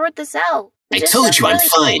can sort this out. I told you I'm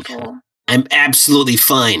fine. Painful. I'm absolutely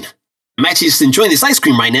fine. I'm actually just enjoying this ice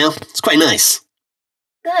cream right now. It's quite nice.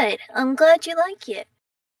 Good. I'm glad you like it.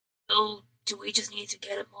 Oh, do we just need to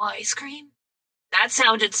get him more ice cream? That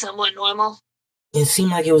sounded somewhat normal. It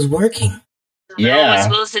seemed like it was working. Is that what we're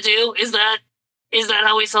supposed to do? Is that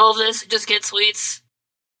how we solve this? Just get sweets?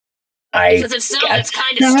 Because if so, it's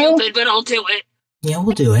kind of stupid, but I'll do it. Yeah,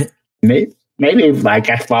 we'll do it. Maybe I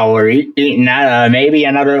guess while we're eating that, maybe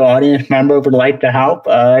another audience member would like to help.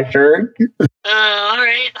 Sure.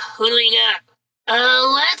 Alright. Who do we got?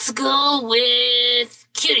 Let's go with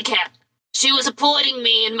Cutie Cat. She was supporting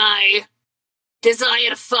me in my desire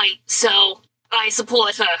to fight, so I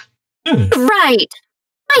support her. Right.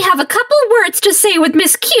 I have a couple words to say with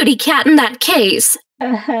Miss Cutie Cat in that case.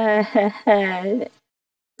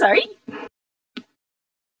 Sorry?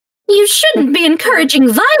 You shouldn't be encouraging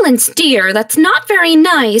violence, dear. That's not very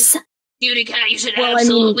nice. Cutie Cat, you should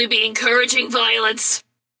absolutely be encouraging violence.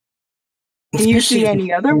 Do you see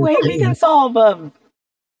any other way we can solve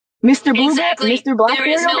Mr. Blueback, Mr.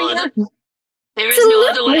 Blackbeard over here? There is no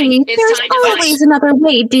other way. Absolutely. It's There's time to always finish. another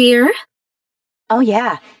way, dear. Oh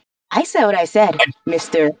yeah, I said what I said,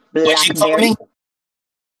 Mr. What'd you call Blackberry. me?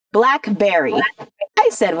 Blackberry. I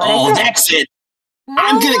said what Oh, I said. that's it.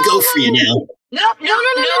 I'm gonna go for you now. No.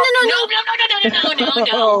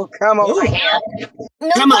 Oh, come over here. No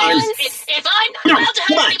Come on. violence. If I'm not allowed to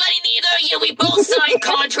have anybody neither you, we both signed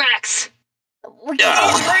contracts. We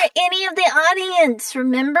can't hurt any of the audience,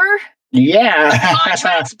 remember? Yeah.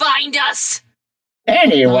 Contracts bind us.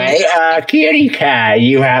 Anyway, Kitty Cat,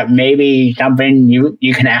 you have maybe something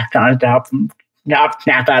you can act on to help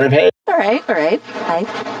snap out of it. All right.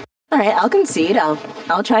 I'll concede.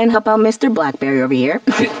 I'll try and help out Mr. Blackberry over here.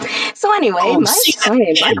 So anyway,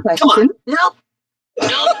 my question. Nope.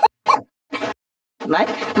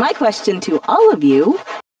 My question to all of you: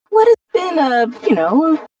 what has been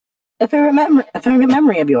a favorite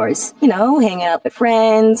memory of yours? You know, hanging out with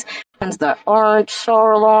friends that aren't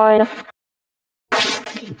Shoreline.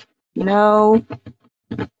 You know,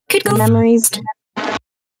 Could go memories.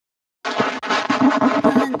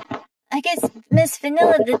 I guess, Miss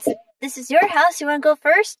Vanilla, this is your house. You want to go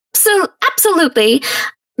first? So, absolutely.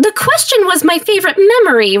 The question was my favorite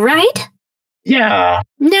memory, right? Yeah.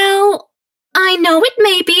 Now, I know it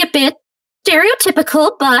may be a bit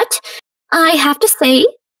stereotypical, but I have to say,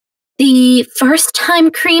 the first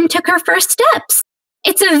time Cream took her first steps.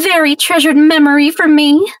 It's a very treasured memory for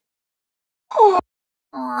me. Aww.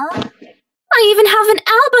 I even have an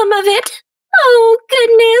album of it. Oh,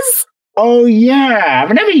 goodness. Oh, yeah. I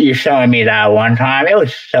remember you showing me that one time. It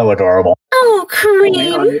was so adorable. Oh,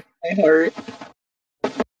 Cream.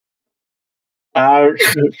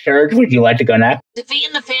 Serge, would you like to go next?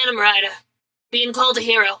 Defeating the Phantom Rider. Being called a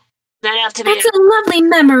hero. That'd have to be That's it. a lovely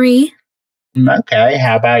memory. Okay,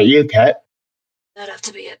 how about you, Kat? That'd have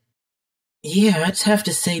to be it. Yeah, I'd have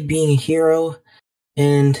to say being a hero,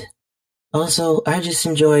 and also I just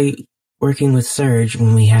enjoy working with Serge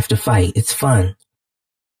when we have to fight. It's fun.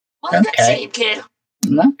 Well, that's it, kid.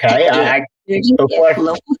 Okay, It's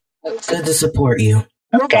good to support you.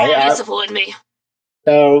 Okay, You supported me.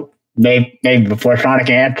 so maybe before Sonic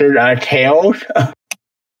answered, Tails? How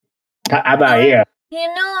about you? You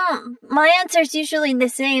know, my answer's usually the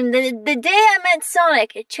same. The day I met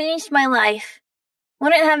Sonic, it changed my life.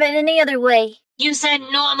 Wouldn't have it any other way. You said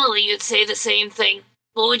normally you'd say the same thing.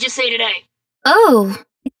 What would you say today? Oh.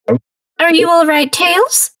 Are you all right,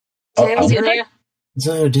 Tails? Tails, you there? Is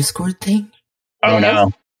that a Discord thing? Oh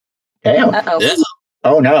no. Tails? Uh-oh.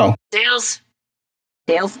 Oh no. Tails?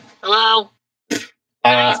 Tails? Hello?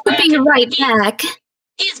 I'll be right back.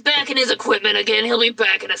 He's back in his equipment again. He'll be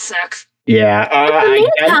back in a sec. Yeah. In the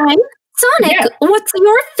meantime, Sonic, what's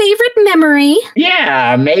your favorite memory?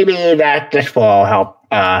 Yeah, maybe that this will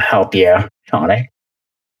help you, Sonic.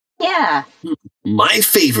 Yeah. My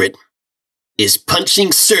favorite is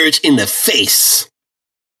punching Serge in the face.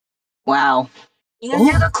 Wow. You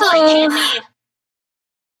never quite hit me.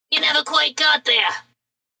 You never quite got there.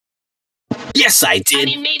 Yes, I did. I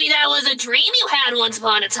mean, maybe that was a dream you had once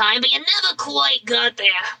upon a time, but you never quite got there.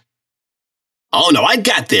 Oh no, I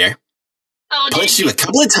got there. Oh, Punched you a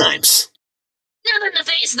couple of times. Not in the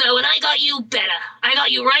face, though, and I got you better. I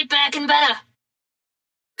got you right back and better.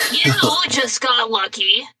 You just got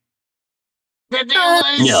lucky that there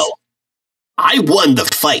was... No. I won the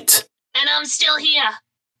fight. And I'm still here.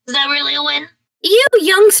 Is that really a win? You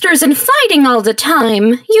youngsters and fighting all the time.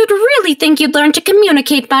 You'd really think you'd learn to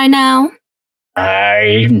communicate by now.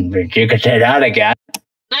 You could say that again.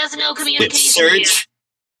 There's no With communication here. Serge?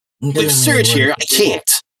 With Serge here, I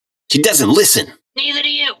can't. She doesn't listen. Neither do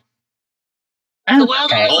you. The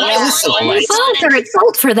world only I works listen, one way, right? Fault or Sonic. at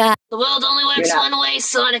fault for that. The world only works one way,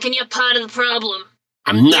 Sonic, and you're part of the problem.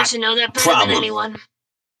 I'm You not should know that the better than problem. anyone.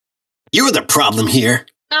 You're the problem here.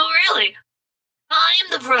 Oh, really? I'm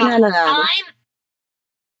the problem. No.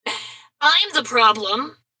 I'm the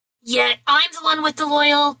problem. Yet I'm the one with the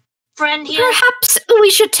loyal friend here. Perhaps we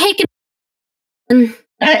should take it.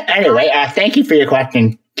 Anyway, thank you for your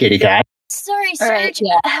question, Kitty Cat. Sorry, All right, Serge.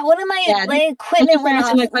 One of my Thank you equipment for went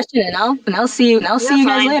answering my off. question, and I'll see you. And I'll see you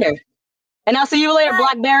guys fine. later. And I'll see you later,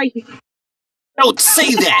 Blackberry. Don't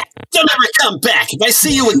say that. Don't ever come back. If I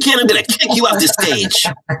see you again, I'm going to kick you off the stage.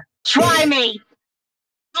 Try me.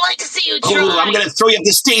 I'd like to see you try. Oh, I'm going to throw you off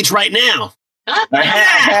the stage right now.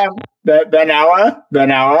 Vanilla.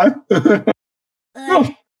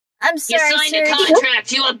 I'm You sorry, signed a Serge.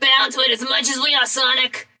 contract. You are bound to it as much as we are,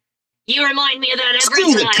 Sonic. You remind me of that every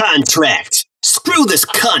Screw the time. contract. Screw this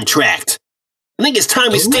contract. I think it's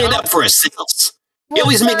time we stand up for ourselves. We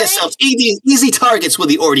always make ourselves easy targets with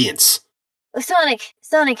the audience.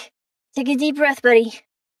 Sonic, take a deep breath, buddy.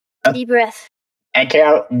 Deep breath. And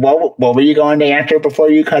Tara, what were you going to answer before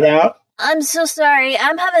you cut out? I'm so sorry.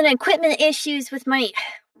 I'm having equipment issues with my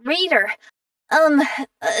reader.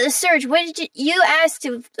 Serge, what did you asked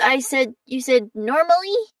if you said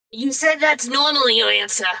normally? You said that's normally your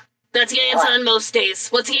answer. That's your answer on most days.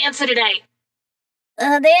 What's the answer today?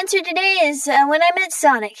 The answer today is when I met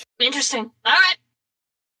Sonic. Interesting. Alright.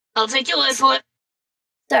 I'll take your word for it.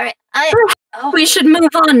 Sorry, We should move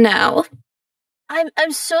on now.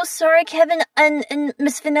 I'm so sorry, Kevin and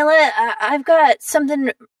Miss Vanilla. I've got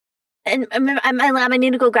something in my lab. I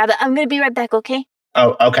need to go grab it. I'm gonna be right back, okay?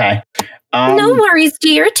 Oh, okay. No worries,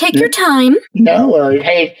 dear. Take your time. No worries.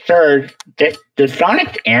 Hey, sir, does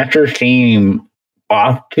Sonic's answer seem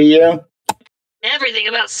off to you? Everything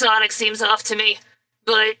about Sonic seems off to me,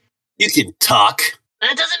 but You can talk.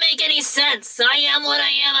 that doesn't make any sense. I am what I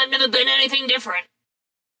am. I've never been anything different.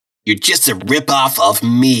 You're just a ripoff of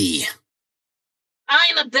me.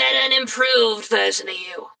 I'm a better and improved version of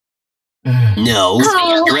you. No, Oh.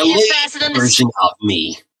 you're a You're late faster than the version of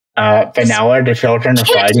me. Vanilla, the children are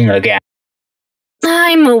fighting again.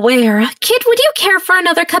 I'm aware. Kid, would you care for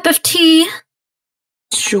another cup of tea?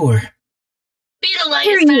 Sure. Speed of light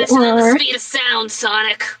Here is you faster than the are. speed of sound,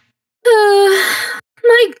 Sonic.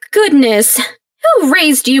 My goodness. Who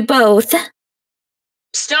raised you both?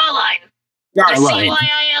 Starline. I see Starline. why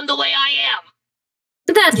I am the way I am.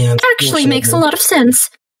 That Yeah, actually unfortunately. makes a lot of sense.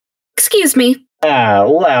 Excuse me.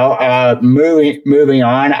 Moving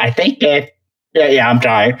on. I think that. Yeah, I'm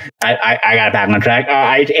sorry. I got it back on track.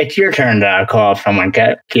 It's your turn to call if someone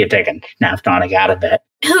keep taking Snap Sonic out of it.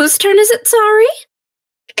 Whose turn is it, sorry?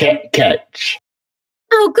 Kit.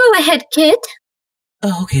 Oh, go ahead, Kid.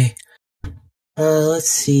 Oh, okay. Let's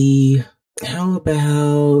see. How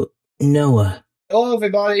about Noah? Hello,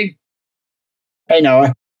 everybody. Hey,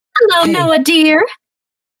 Noah. Hello, Hey. Noah, dear.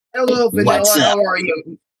 Hello, Vanilla. What's up? How are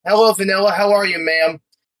you? Hello, Vanilla. How are you, ma'am?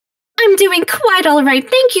 I'm doing quite all right.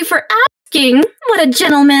 Thank you for asking. What a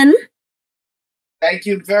gentleman. Thank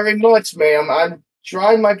you very much, ma'am. I'm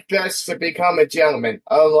trying my best to become a gentleman.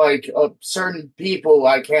 Unlike certain people,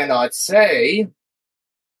 I cannot say.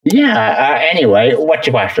 Yeah. Anyway, what's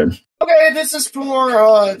your question? Okay, this is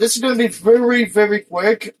for, this is gonna be very, very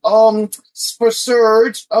quick. For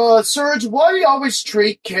Serge. Serge, why do you always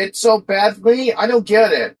treat kids so badly? I don't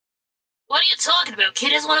get it. What are you talking about?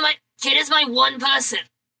 Kid is my one person.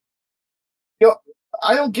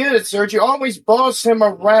 I don't get it, Serge. You always boss him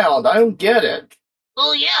around. I don't get it.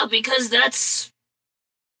 Well, yeah, because I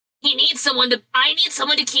need someone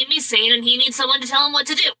to keep me sane, and he needs someone to tell him what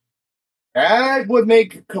to do. That would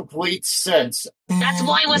make complete sense. That's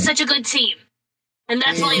why we're such a good team. And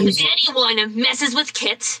that's why if anyone messes with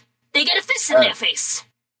Kit, they get a fist in their face.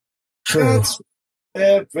 True.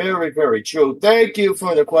 That's very, very true. Thank you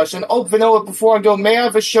for the question. Oh, Vanilla, before I go, may I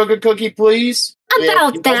have a sugar cookie, please?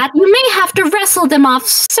 About that, you may have to wrestle them off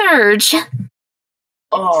Surge.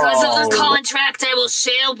 Because of the Oh, contract, I will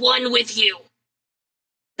share one with you.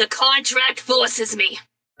 The contract forces me.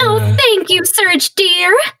 Oh, thank you, Surge,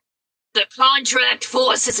 dear. The contract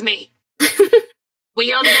forces me.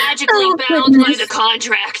 We are magically Oh, bound goodness. by the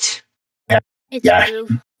contract. It's Yeah. true.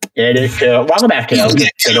 It is true. Welcome back to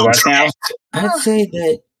the work now. I'd say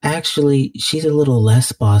that actually she's a little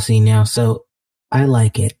less bossy now, so I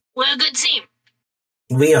like it. We're a good team.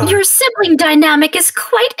 We are. Your sibling dynamic is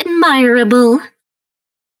quite admirable.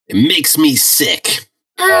 It makes me sick.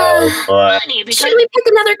 Oh, boy. Funny, because Should we pick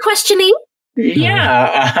another questioning?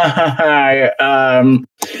 Yeah.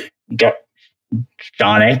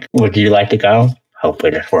 Sonic, would you like to go?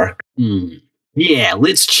 Hopefully this works. Yeah,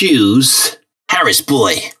 let's choose Harris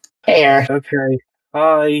Boy. Hey, Harris. Okay.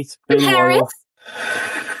 Hi, it's been a Harris?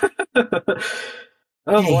 while.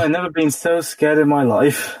 Oh boy, I've never been so scared in my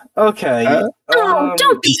life. Okay. Oh,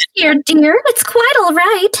 don't be scared, dear. It's quite all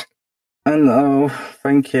right. I know.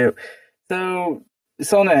 Thank you. So,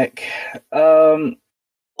 Sonic,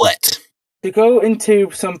 What? to go into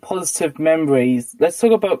some positive memories, let's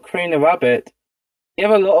talk about Queen the Rabbit. You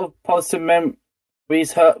have a lot of positive memories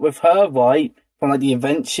with her, right? From like the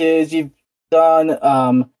adventures you've done.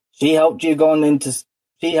 She helped you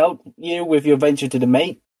with your venture to the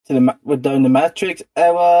Matrix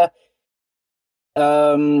era.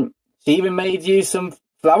 She even made you some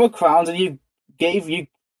flower crowns, and you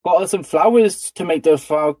got her some flowers to make those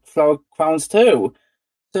flower crowns too.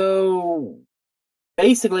 So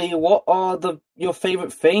basically, what are your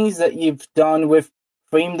favorite things that you've done with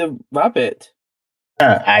Cream the Rabbit?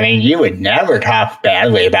 I mean, you would never talk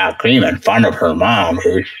badly about Cream in front of her mom,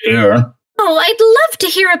 who's here. Oh, I'd love to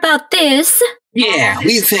hear about this. Yeah,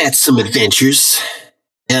 we've had some adventures.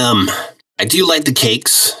 I do like the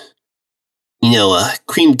cakes.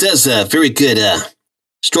 Cream does a very good,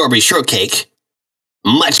 strawberry shortcake.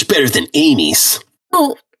 Much better than Amy's.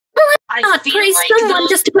 Oh, let's not praise someone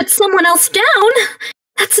just to put someone else down.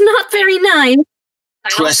 That's not very nice.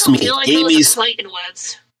 Trust me,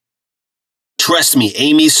 Trust me,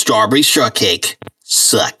 Amy's strawberry shortcake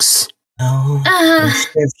sucks. Oh,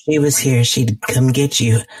 if she was here, she'd come get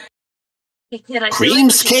you.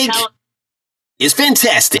 Cream's cake is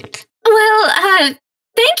fantastic. Well,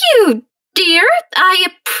 thank you, dear. I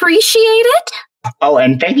appreciate it. Oh,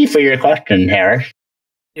 and thank you for your question, Harris.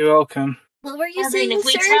 You're welcome. What were you Kevin, saying, if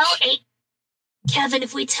we Serge? Kevin,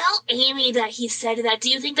 if we tell Amy that he said that, do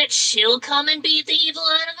you think that she'll come and beat the evil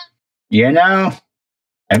out of him? You know,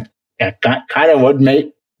 that kind of would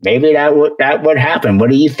maybe that would happen. What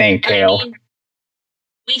do you think, Tail? I mean,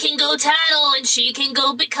 we can go tattle, and she can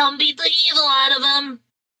go come beat the evil out of him.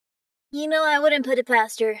 I wouldn't put it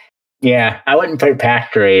past her. Yeah, I wouldn't put it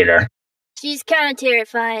past her either. She's kind of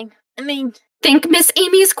terrifying. I mean, think Miss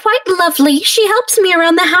Amy is quite lovely. She helps me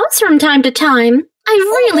around the house from time to time. I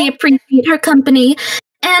really appreciate her company.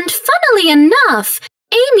 And funnily enough,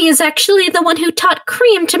 Amy is actually the one who taught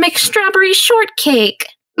Cream to make strawberry shortcake.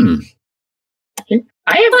 I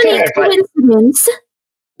am Funny coincidence.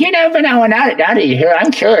 But now that you're here,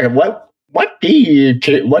 I'm curious. What do you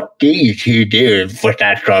two do with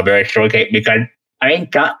that strawberry shortcake? Because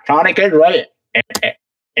Sonic is right.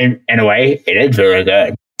 In a way, it is very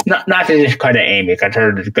good. Not to just credit Amy, because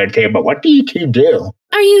hers is good too. But what do you two do?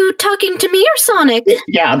 Are you talking to me or Sonic?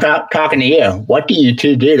 Yeah, I'm talking to you. What do you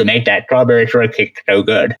two do to make that strawberry shortcake so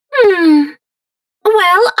good? Well,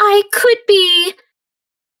 I could be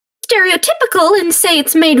stereotypical and say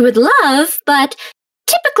it's made with love, but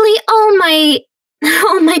typically all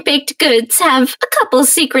my baked goods have a couple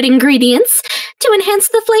secret ingredients to enhance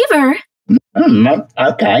the flavor.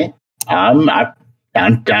 Okay.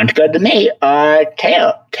 Sounds good to me.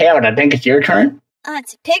 Tail, I think it's your turn.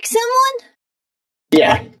 To pick someone?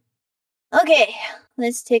 Yeah. Okay,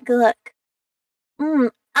 let's take a look.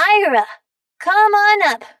 Ira, come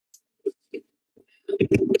on up.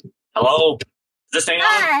 Hello? Is this thing on?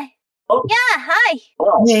 Hi. Oh. Yeah, hi.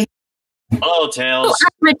 Hey. Hello, Tails. Oh,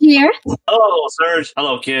 Ira, dear. Hello, Serge.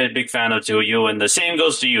 Hello, kid. Big fan of two of you, and the same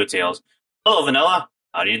goes to you, Tails. Hello, Vanilla.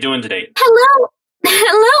 How are you doing today?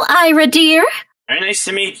 Hello, Ira, dear. Very nice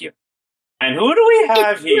to meet you. And who do we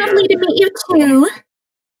have it's here? Lovely to meet you too.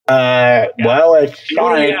 Well, it's who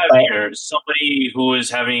do we have here? Somebody who is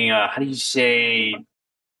having, how do you say,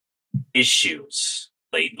 issues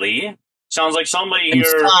lately. Sounds like somebody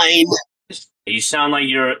here. Fine.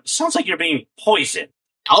 Sounds like you're being poisoned.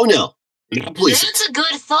 Oh no. That's a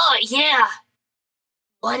good thought, yeah.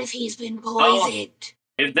 What if he's been poisoned?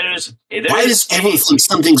 If there's Why does everyone think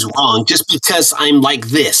something's wrong just because I'm like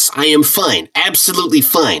this? I am fine. Absolutely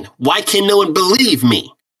fine. Why can no one believe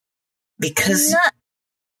me? Because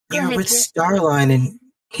you're with Starline and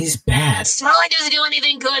he's bad. Starline doesn't do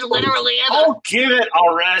anything good, literally, ever. Oh, give it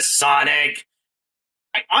a rest, Sonic.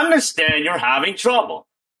 I understand you're having trouble.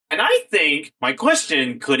 And I think my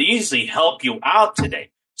question could easily help you out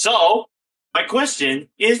today. So, my question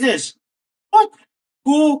is this.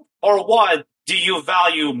 Who or what do you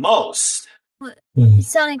value most?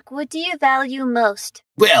 Sonic, what do you value most?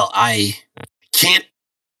 Well, I can't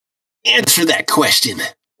answer that question.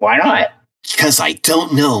 Why not? Because I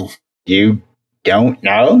don't know. You don't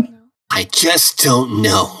know? I just don't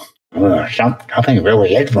know. Something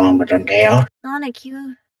really is wrong with them, Dale. Sonic,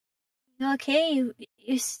 you okay?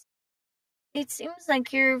 It seems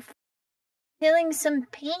like you're feeling some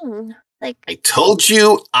pain. Like I told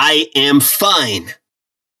you, I am fine.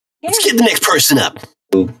 Let's get the next person up.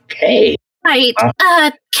 Okay. Right.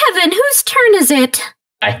 Kevin, whose turn is it?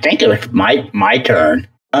 I think it was my turn.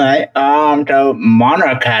 Alright, so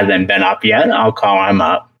Monarch hasn't been up yet. I'll call him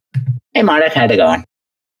up. Hey, Monarch, how's it going?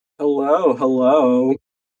 Hello.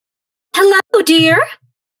 Hello, dear.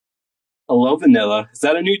 Hello, Vanilla. Is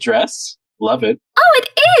that a new dress? Love it. Oh, it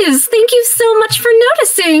is! Thank you so much for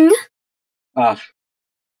noticing.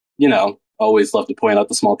 Always love to point out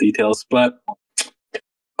the small details, but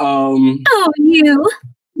Oh, you.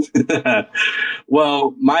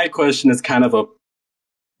 Well, my question is kind of a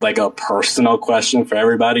personal question for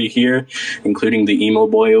everybody here, including the emo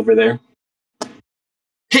boy over there.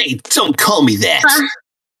 Hey, don't call me that.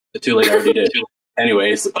 Too late, I already did.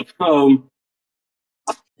 Anyways,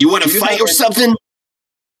 you want to fight or something?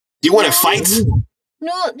 Do you want to fight?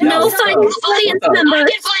 No, fight audience member. I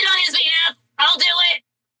can fight on his behalf. I'll do it.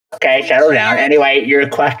 Okay, settle down. Anyway, your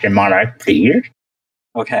question, Monarch, please.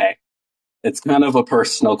 Okay. It's kind of a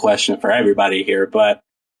personal question for everybody here, but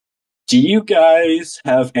do you guys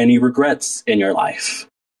have any regrets in your life?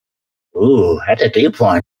 Ooh, that's a deep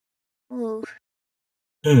one. Ooh.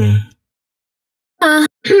 I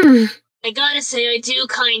gotta say, I do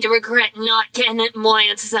kinda regret not getting more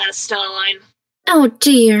answers out of Starline. Oh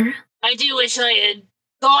dear. I do wish I had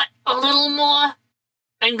thought a little more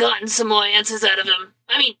and gotten some more answers out of him.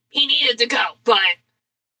 I mean, he needed to go, but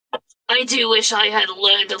I do wish I had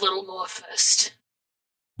learned a little more first.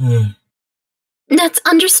 That's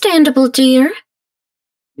understandable, dear.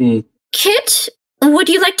 Kit, would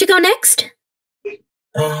you like to go next?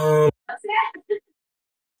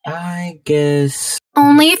 I guess.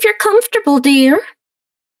 Only if you're comfortable, dear.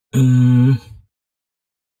 If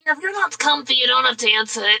you're not comfy, you don't have to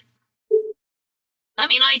answer it. I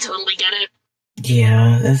mean, I totally get it.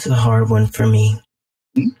 Yeah, that's a hard one for me.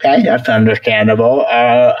 Okay, that's understandable.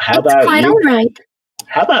 How about quite you? all right.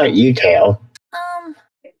 How about you, Tail?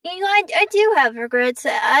 I do have regrets.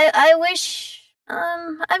 I wish,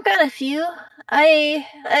 I've got a few. I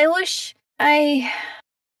wish I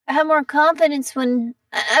had more confidence when,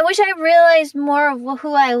 I wish I realized more of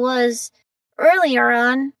who I was earlier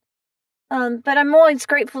on. But I'm always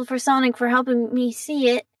grateful for Sonic for helping me see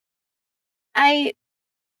it. I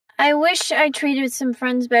wish I treated some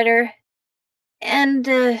friends better. And,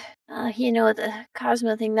 the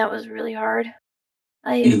Cosmo thing, that was really hard.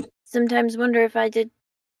 I sometimes wonder if I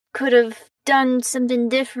could have done something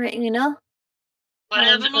different, What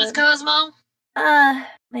happened with Cosmo?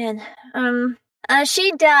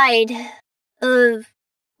 She died a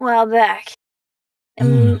while back.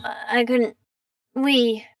 And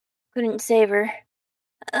we couldn't save her.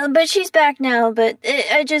 But she's back now, but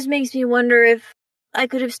it just makes me wonder if I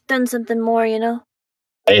could have done something more, Is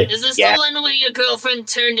this the one where your girlfriend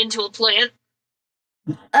turned into a plant?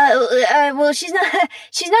 Well, she's not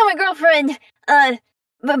my girlfriend,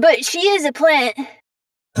 but she is a plant.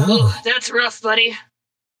 Oh, that's rough, buddy.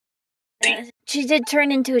 She did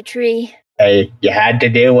turn into a tree. Hey, you had to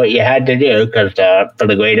do what you had to do, because for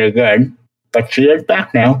the greater good. But she is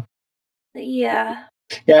back now. Yeah.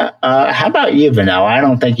 Yeah, how about you, Vanilla? I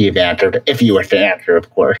don't think you've answered, if you were to answer, of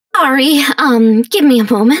course. Sorry, give me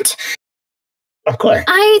a moment. Of course.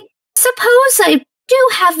 I suppose I do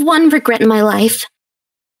have one regret in my life.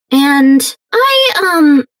 And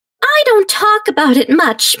I don't talk about it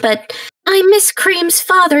much, but I miss Cream's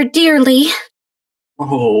father dearly.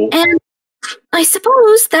 Oh. And I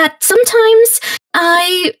suppose that sometimes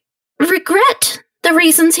I regret the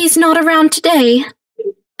reasons he's not around today.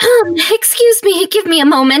 Excuse me, give me a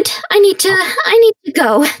moment. I need to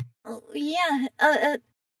go. Yeah,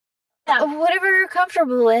 whatever you're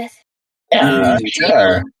comfortable with. Yeah,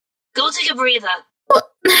 sure. Go take a breather. Well,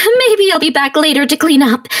 maybe I'll be back later to clean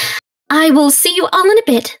up. I will see you all in a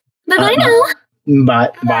bit. Bye-bye now.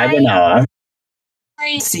 Bye, Vanilla.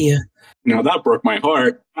 See ya. No, that broke my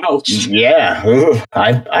heart. Ouch. Yeah,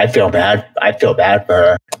 I feel bad. I feel bad for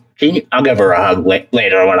her. I'll give her a hug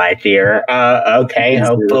later when I see her. Okay,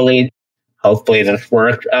 hopefully this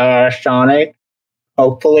works, Sonic.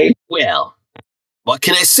 Hopefully. Well, what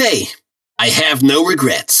can I say? I have no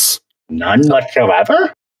regrets. None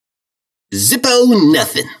whatsoever? Zippo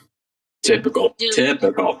nothing. Typical.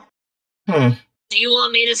 Do you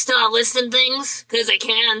want me to start listing things? Because I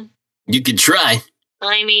can. You could try.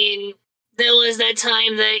 I mean, there was that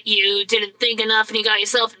time that you didn't think enough and you got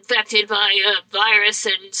yourself infected by a virus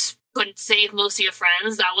and couldn't save most of your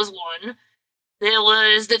friends. That was one. There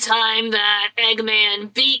was the time that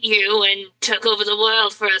Eggman beat you and took over the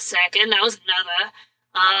world for a second. That was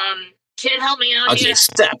another. Kid, help me out Okay, here.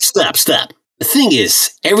 stop. The thing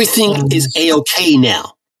is, everything is A-okay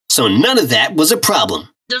now. So none of that was a problem.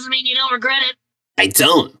 Doesn't mean you don't regret it. I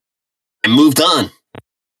don't. I moved on.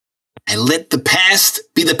 I let the past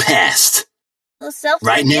be the past. Well,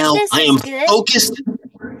 Right now, I am focused.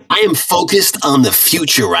 I am focused on the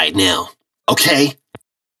future right now. Okay?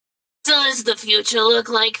 So does the future look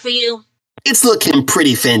like for you? It's looking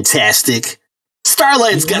pretty fantastic.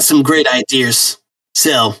 Starlight's got some great ideas.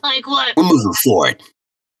 So, Like what? we're moving forward.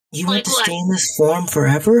 You want to stay in this form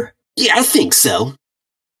forever? Yeah, I think so.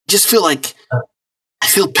 Just feel like I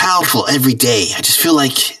feel powerful every day. I just feel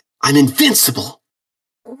like I'm invincible.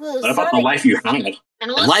 What about the life you had? And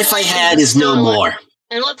The life I had is no more.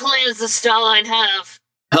 And what plans does Starline have?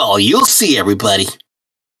 Oh, you'll see, everybody.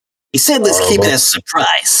 He said let's keep it as a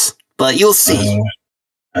surprise, but you'll see.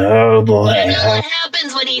 Oh boy. You know what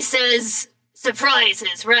happens when he says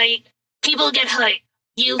surprises, right? People get hyped.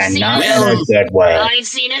 You've And seen not it. in a good way. I've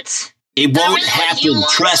seen it. It won't happen,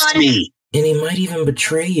 trust me. And he might even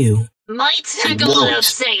betray you. Might It go without won't.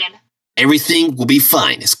 saying. Everything will be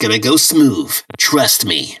fine. It's gonna go smooth. Trust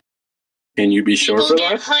me. Can you be sure People for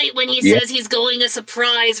get that? hyped when he Yeah. says he's going a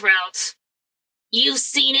surprise route. You've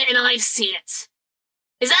seen it and I've seen it.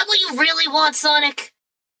 Is that what you really want, Sonic?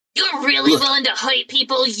 You're really willing to hurt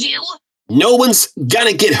people, you? No one's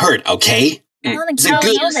gonna get hurt, okay? Sonic, He's a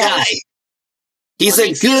good guy. He's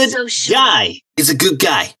a good guy. He's a good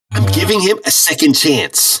guy. I'm giving him a second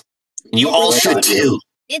chance. And you all should too.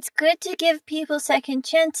 It's good to give people second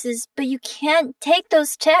chances, but you can't take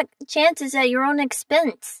those chances at your own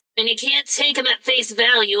expense. And you can't take them at face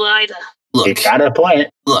value either. Look, You got a point.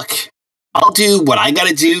 Look, I'll do what I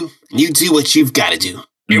gotta do, and you do what you've gotta do.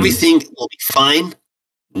 Everything will be fine.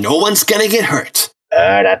 No one's gonna get hurt.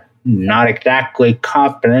 That's not exactly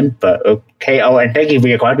confident, but okay. Oh, and thank you for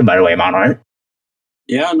your question, by the way, Monarch.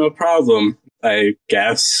 Yeah, no problem. I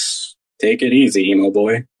guess take it easy, emo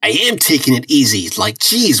boy. I am taking it easy. Like,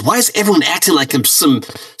 geez, why is everyone acting like I'm some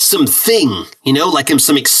thing? You know, like I'm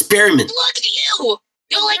some experiment. Look at you!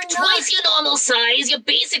 You're like twice your normal size.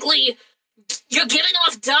 You're giving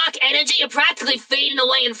off dark energy. You're practically fading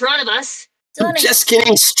away in front of us. I'm just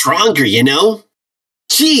getting stronger, you know?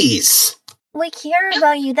 Jeez. We care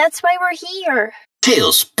about you. That's why we're here.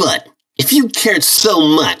 Tails, but if you cared so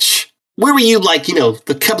much, where were you like,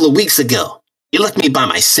 a couple of weeks ago? You left me by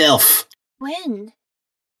myself. When?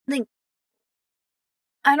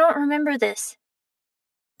 I don't remember this.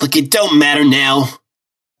 Look, it don't matter now.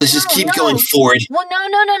 Let's just keep going forward. Well,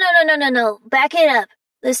 no. Back it up.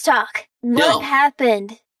 Let's talk. What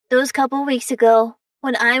happened those couple weeks ago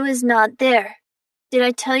when I was not there? Did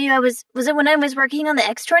I tell you was it when I was working on the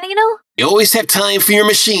X-Tornado? You always have time for your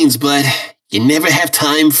machines, but you never have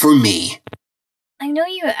time for me. I know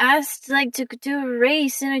you asked, to do a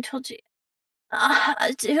race, and I told you...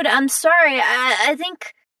 dude, I'm sorry. I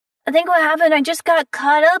think what happened, I just got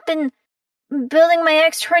caught up in building my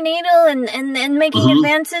X-Tornado and making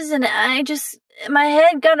advances, and my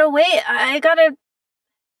head got away. I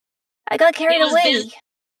got carried away.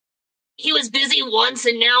 He was busy once,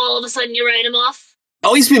 and now all of a sudden you write him off?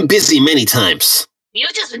 Oh, he's been busy many times.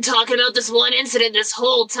 You've just been talking about this one incident this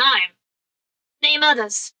whole time. Name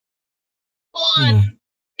others. Or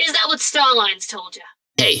is that what Starline's told you?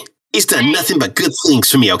 Hey, he's done nothing but good things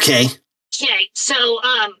for me, okay? Okay, so,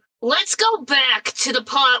 let's go back to the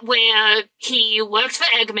part where he worked for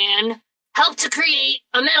Eggman, helped to create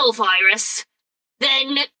a metal virus,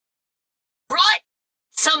 then brought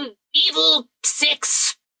some evil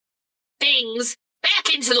 6 things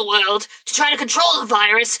back into the world to try to control the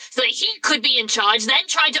virus so that he could be in charge, then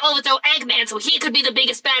tried to overthrow Eggman so he could be the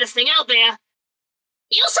biggest, baddest thing out there.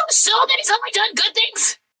 You so sure that he's only done good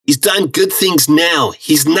things? He's done good things now.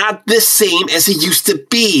 He's not the same as he used to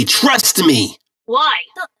be. Trust me. Why?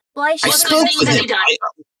 Why I spoke with him.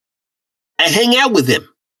 I hang out with him.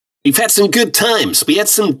 We've had some good times. We had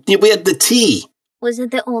the tea. Was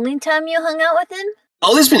it the only time you hung out with him?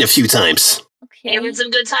 Oh, there's been a few times. Okay. You've had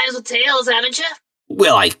some good times with Tails, haven't you?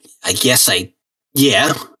 Well, I guess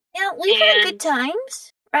yeah. Yeah, we've had good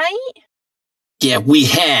times, right? Yeah, we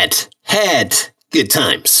had good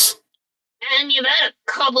times. And you've had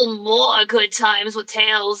a couple more good times with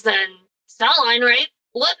Tails than Starline, right?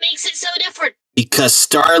 What makes it so different? Because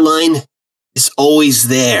Starline is always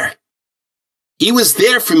there. He was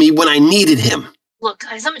there for me when I needed him. Look,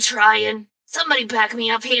 guys, I'm trying. Somebody back me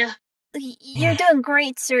up here. You're doing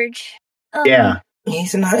great, Serge. Yeah.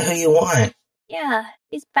 He's not who you want. Yeah,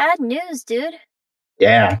 he's bad news, dude.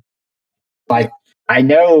 Yeah. I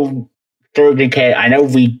know, Serge and Kay, I know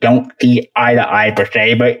we don't see eye to eye per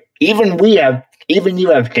se, but even you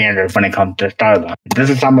have standards when it comes to Starline. This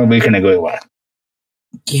is something we can agree with.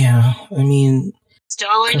 Yeah, I mean...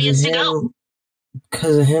 Starline needs to go.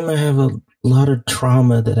 Because of him, I have a lot of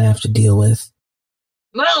trauma that I have to deal with.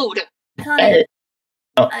 Mode! Sonic,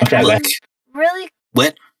 really...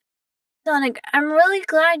 What? Sonic, I'm really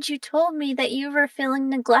glad you told me that you were feeling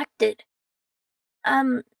neglected.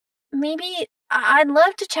 Maybe I'd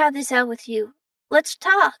love to chat this out with you. Let's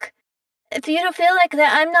talk. If you don't feel like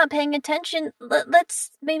that I'm not paying attention,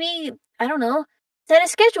 let's maybe, I don't know, set a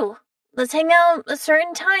schedule. Let's hang out at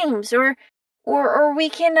certain times, or we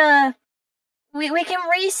can, we can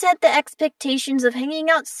reset the expectations of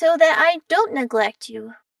hanging out so that I don't neglect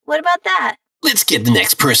you. What about that? Let's get the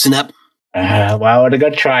next person up. Well, it's a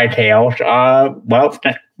good try, Tails.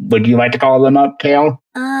 Would you like to call them up, Tails?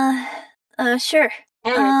 Sure.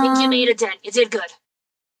 I think you made a dent. You did good.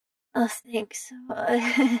 Oh, thanks.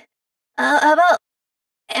 How about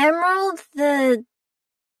Emerald,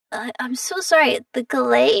 I'm so sorry, the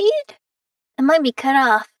Glade? It might be cut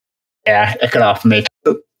off. Yeah, it cut off me.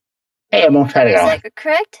 Hey, Emerald, how's it going? Is that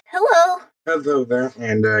correct? Hello. Hello there,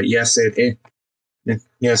 and yes,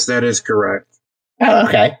 yes, that is correct. Oh,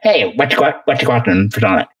 okay. Hey, what's your question for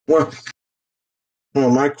Sonic? Well,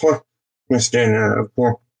 question,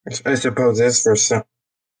 I suppose it's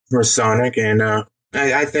for Sonic, and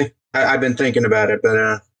I think I've been thinking about it,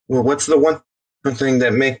 but well, what's the one thing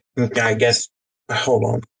that make? I guess.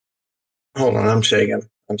 Hold on, I'm shaking.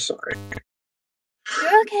 I'm sorry.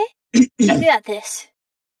 You're okay. You got this.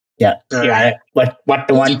 Yeah. What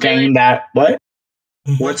the one thing that what?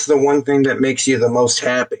 What's the one thing that makes you the most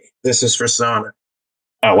happy? This is for Sonic.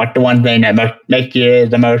 Oh, what the one thing that makes you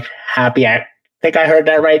the most happy? I think I heard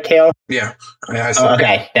that right, Tail. Yeah.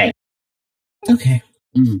 Okay, thanks. Okay.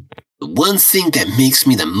 The one thing that makes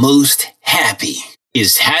me the most happy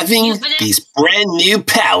is having these brand new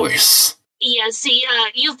powers. Yeah, see,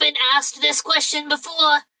 you've been asked this question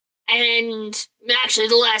before, and actually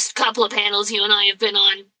the last couple of panels you and I have been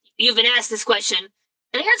on, you've been asked this question, and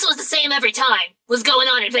the answer was the same every time, was going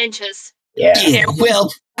on adventures. Yeah,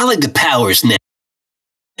 well, I like the powers now.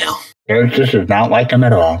 This is not like them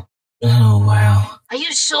at all. Oh, wow. Are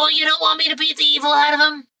you sure you don't want me to beat the evil out of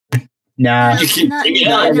him? Nah, not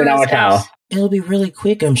even know how. It'll be really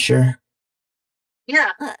quick, I'm sure. Yeah.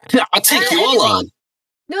 I'll take you all on.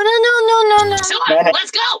 No. Sure,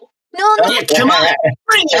 let's go. No. Yeah, come on.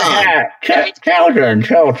 Bring it on.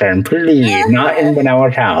 Children, please, not in the know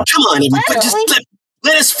how. Come on, everybody, just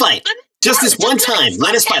let us fight. Just this one time.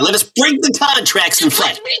 Let us fight. Let us break the contracts and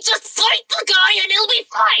fight. Let me just fight the guy and it'll be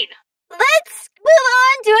fine. Let's move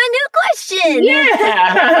on to a new question.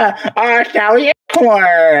 Yeah. Shall we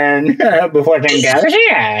corn before things get out of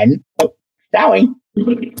hand? Oh, shall we?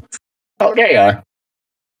 Oh, there you are.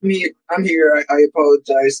 I'm here. I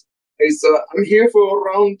apologize. I'm here for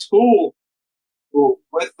round 2.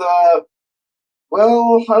 With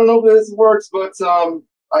well, I don't know if this works, but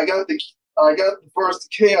I got the first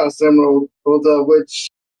Chaos Emerald, which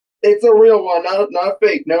it's a real one, not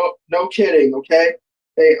fake. No kidding. Okay.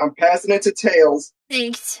 Hey, I'm passing it to Tails.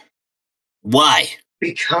 Thanks. Why?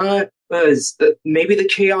 Because maybe the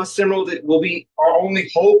Chaos Emerald will be our only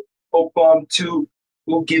hope to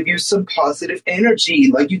will give you some positive energy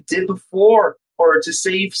like you did before, or to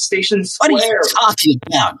save Station Square. What are you talking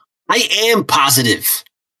about? I am positive.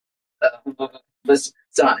 Listen,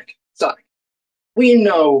 Sonic. We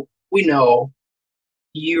know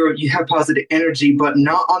you have positive energy, but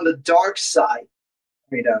not on the dark side.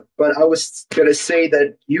 But I was gonna say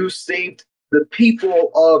that you saved the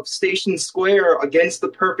people of Station Square against the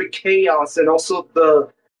perfect chaos, and also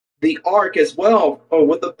the Ark as well,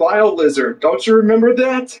 with the Bio Lizard. Don't you remember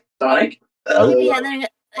that, Sonic?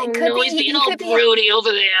 He's being all broody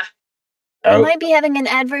over there. He might be having an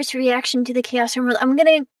adverse reaction to the Chaos Emerald. I'm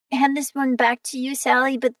gonna hand this one back to you,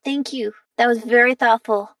 Sally, but thank you. That was very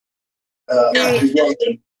thoughtful. Alright,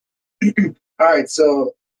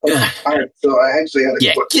 so I actually had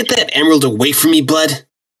a question. Get that emerald away from me, bud.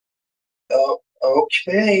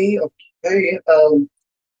 Okay. I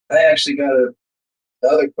actually got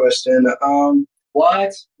another question.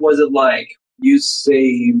 What was it like you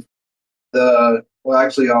saved the? Well,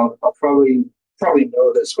 actually, I'll probably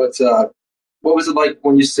know this, but what was it like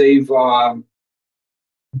when you saved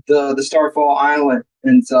the Starfall Island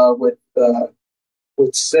and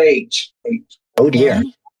with Sage? Oh dear.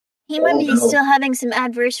 He might be still having some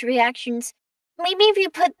adverse reactions. Maybe if you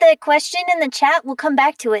put the question in the chat, we'll come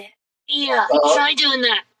back to it. Yeah, try doing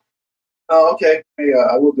that. Oh, okay. Yeah,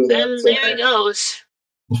 I will do that. And there he goes.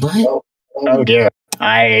 What? Oh dear.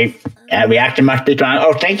 Reaction must be strong.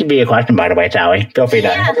 Oh, thank you for your question, by the way, Sally. Feel free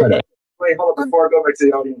to put it. Wait, hold on. Before I go back to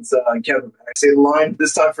the audience, Kevin, I say the line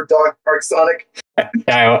this time for Dark Sonic.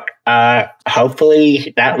 So,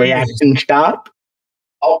 hopefully that reaction stop.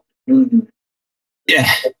 Oh. Mm-hmm. Yeah.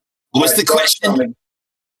 What's the question?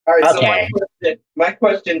 All right. Okay. So my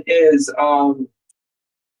question is, what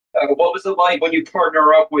was it like when you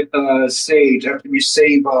partner up with Sage after you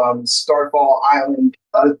save Starfall Island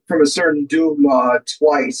from a certain doom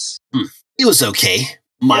twice? It was okay.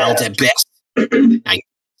 Mild at best. It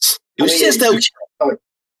was just okay.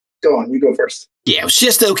 Go on. You go first. Yeah, it was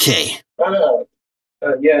just okay.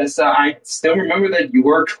 Yes, I still remember that you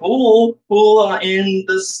were cool in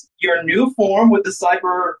your new form with the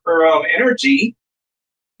cyber energy.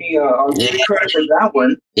 I'll give you credit for that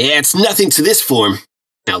one. Yeah, it's nothing to this form.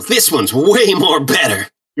 Now this one's way more better.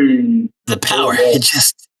 The power,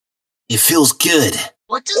 it feels good.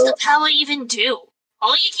 What does the power even do?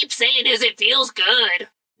 All you keep saying is it feels good.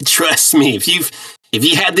 Trust me, if you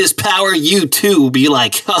had this power, you too would be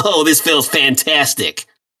like, oh, this feels fantastic.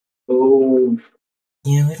 Oh.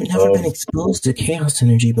 Yeah, we've never been exposed to chaos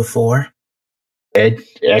energy before.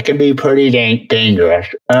 It can be pretty dangerous.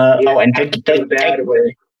 And thank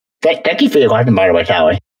you for your question, by the way,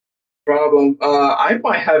 Sally. Problem. I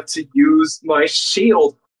might have to use my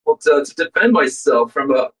shield to defend myself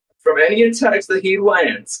from from any attacks that he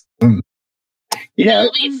lands. You know,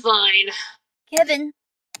 It'll be fine. Kevin.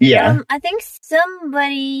 Yeah. I think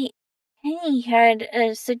somebody, Penny, had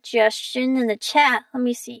a suggestion in the chat. Let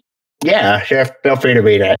me see. Yeah, sure. Feel free to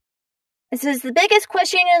read it. It says the biggest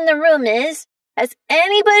question in the room is, has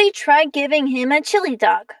anybody tried giving him a chili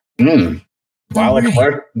dog? Well, it's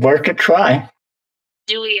worth a try.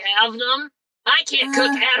 Do we have them? I can't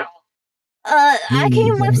cook at all. I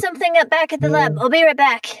can whip something up back at the lab. I'll be right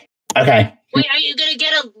back. Okay. Wait, are you gonna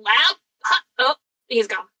get a lab? Oh, he's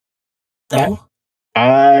gone. Oh?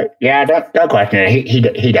 Yeah, don't question it.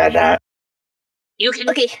 He does that. You can.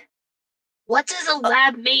 Okay. What does a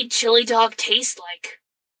lab-made chili dog taste like?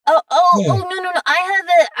 No.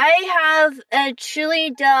 I have a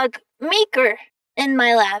chili dog maker in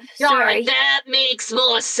my lab. Sorry. That makes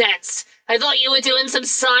more sense. I thought you were doing some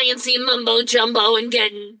sciencey mumbo jumbo and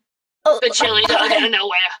getting a chili dog out of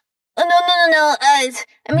nowhere. No.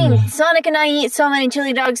 I mean, Sonic and I eat so many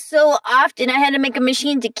chili dogs so often, I had to make a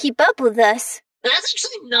machine to keep up with us. That's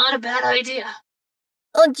actually not a bad idea.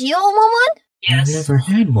 Oh, do you all want one? I've never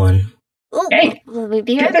had one. Oh, hey, we'll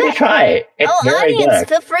be give right it a back. try. It's very audience, good.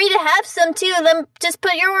 feel free to have some too. Then just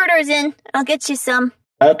put your orders in. I'll get you some.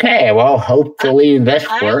 Okay, well, hopefully this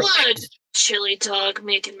I works. want a chili dog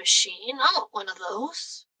making machine. I want one of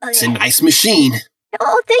those. It's a nice machine.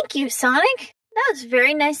 Oh, thank you, Sonic. That was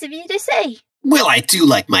very nice of you to say. Well, I do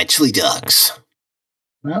like my chili dogs.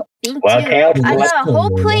 Well, Me well, too. Kale, I let's got a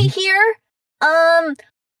whole plate here.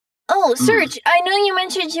 Serge, I know you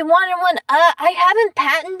mentioned you wanted one. I haven't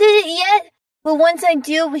patented it yet, but once I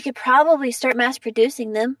do, we could probably start mass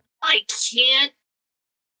producing them. I can't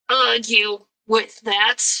argue with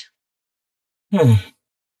that. Yeah.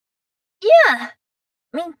 I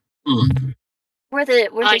mean, worth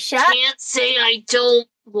a shot? I can't say I don't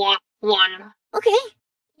want one. Okay.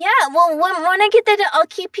 Yeah, well, when I get that, I'll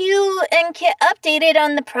keep you and Kit updated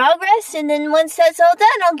on the progress, and then once that's all done,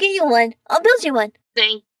 I'll get you one. I'll build you one.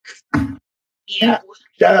 Thank you. Yeah.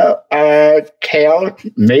 So, Kale,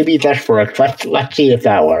 maybe just for us, let's see if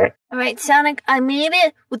that works. All right, Sonic, I made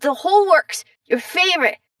it with the whole works. Your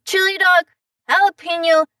favorite. Chili dog,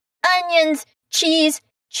 jalapeno, onions, cheese,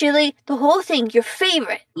 chili, the whole thing. Your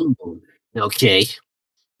favorite. Okay.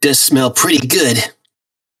 Does smell pretty good.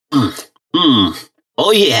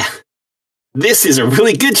 Oh yeah. This is a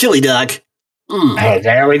really good chili dog. Oh,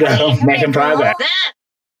 there we go. Making progress. That?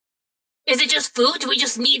 Is it just food? Do we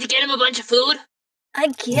just need to get him a bunch of food? I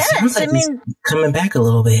guess. Sounds like I mean, he's coming back a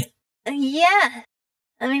little bit. yeah.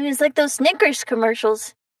 I mean, it's like those Snickers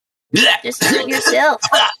commercials. Just do it yourself.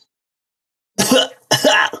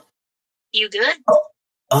 You good?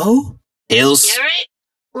 Oh? Hills, You alright?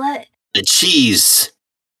 What? the cheese.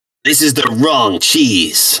 This is the wrong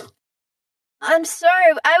cheese. I'm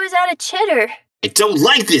sorry, I was out of cheddar. I don't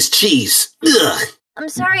like this cheese. Ugh. I'm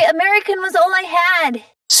sorry, American was all I had.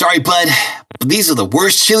 Sorry, bud, but these are the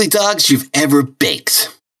worst chili dogs you've ever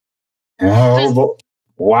baked. Oh,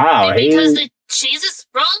 wow. Because the cheese is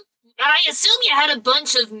wrong? I assume you had a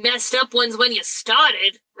bunch of messed up ones when you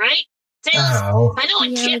started, right? Tails, Oh. I know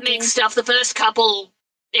a kid makes stuff, the first couple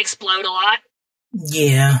explode a lot.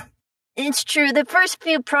 Yeah. It's true, the first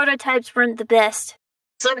few prototypes weren't the best.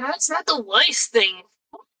 So that's not the worst thing.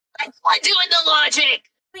 What doing the logic?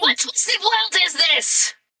 What twisted world is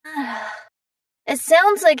this? It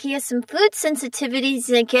sounds like he has some food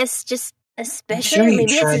sensitivities, I guess, just especially sure you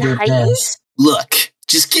maybe it's tried his your height. best. Look,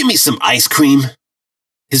 just give me some ice cream.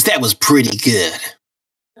 Because that was pretty good.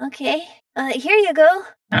 Okay, here you go.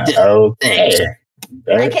 Okay.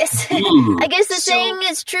 I guess the saying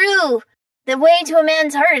is true. The way to a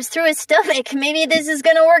man's heart is through his stomach. Maybe this is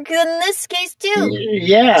gonna work in this case too.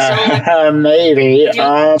 Yeah, maybe.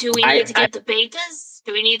 Do we need to get the betas?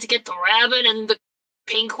 Do we need to get the rabbit and the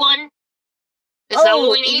pink one? Is that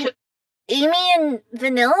what we need? Amy and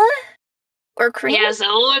vanilla? Or cream? Yeah, is that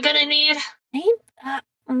what we're gonna need?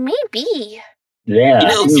 Maybe. Yeah. You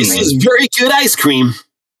know, this is very good ice cream.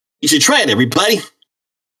 You should try it, everybody.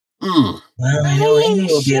 Well, I know Amy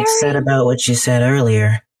will be upset about what you said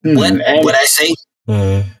earlier. What'd I say?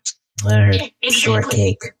 Let her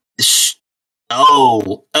shortcake.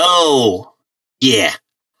 Oh. Yeah,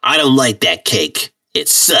 I don't like that cake. It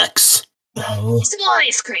sucks. Oh. Small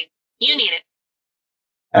ice cream. You need it.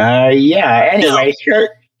 Yeah, anyway, sure.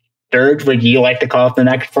 Serge, would you like to call up the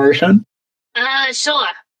next person? Sure.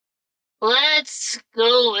 Let's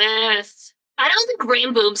go with... I don't think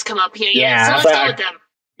Rainboom's come up here yet, so let's go with them.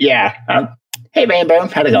 Yeah. Hey, Rainbow,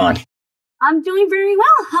 how's it going? I'm doing very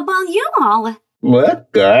well. How about you all?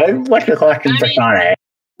 Look good. What's your question for Sonic?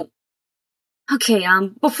 Okay,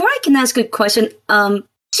 before I can ask a question,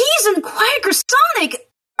 Cheese and Quacker Sonic,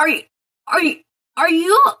 Are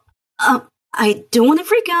you? I don't want to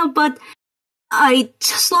freak out, but I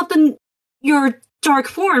just loved your dark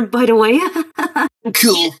form, by the way.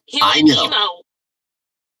 Cool. I know.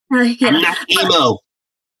 Yeah. I'm not emo.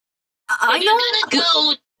 I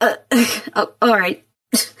know. All right.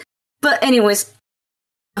 But anyways,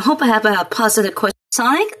 I hope I have a positive question,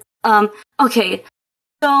 Sonic. Okay.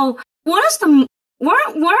 So, what are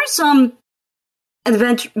some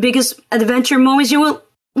biggest adventure moments you would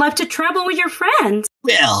like to travel with your friends?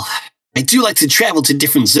 Well, I do like to travel to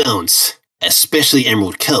different zones, especially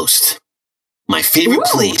Emerald Coast. My favorite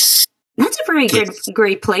place. That's a very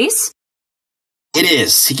great place. It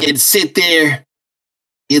is. You can sit there,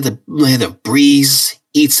 hear the breeze,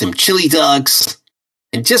 eat some chili dogs,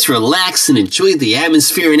 and just relax and enjoy the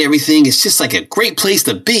atmosphere and everything. It's just like a great place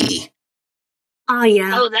to be. Oh,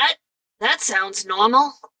 yeah. Oh, that sounds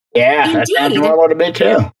normal. Yeah, that sounds normal to me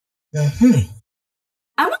too.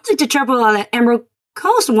 I would like to travel on Emerald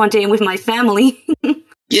Coast one day with my family.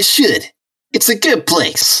 You should. It's a good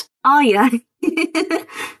place. Oh, yeah.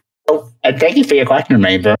 And thank you for your question,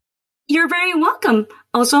 Rainbow. You're very welcome.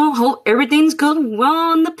 Also, hope everything's going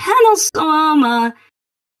well on the panel. So,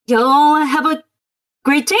 y'all have a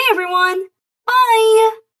great day, everyone.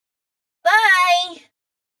 Bye. Bye.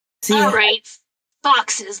 All right,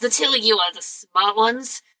 foxes, the two of you are the smart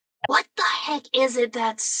ones. What the heck is it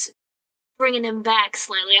that's bringing him back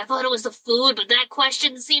slightly? I thought it was the food, but that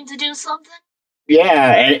question seemed to do something.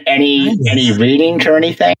 Yeah, any readings or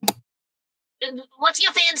anything? What's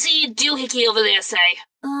your fancy doohickey over there say?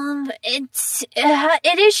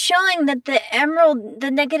 It is showing that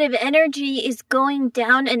the negative energy is going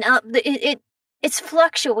down and up. It's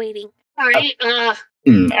fluctuating. All right,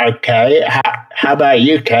 Okay, how about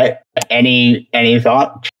you, Kat? Any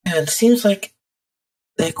thoughts? Yeah, it seems like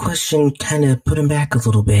that question kind of put him back a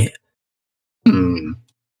little bit. But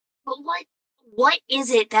what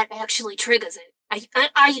is it that actually triggers it? I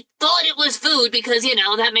thought it was food because,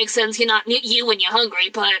 that makes sense. You're not you when you're hungry,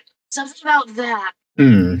 but something about that.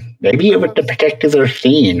 Maybe it was the particular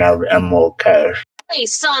scene of Emerald Coast. Hey,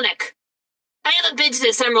 Sonic. I haven't been to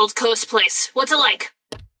this Emerald Coast place. What's it like?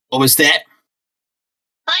 What was that?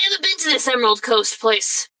 I haven't been to this Emerald Coast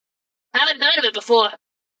place. I haven't heard of it before.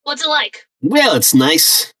 What's it like? Well, it's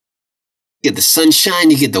nice. You get the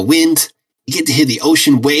sunshine, you get the wind, you get to hear the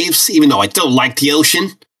ocean waves, even though I don't like the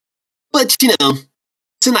ocean. But,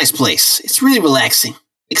 it's a nice place. It's really relaxing.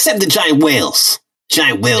 Except the giant whales.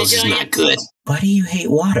 Giant whales is not good. Why do you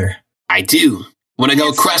hate water? I do. When I go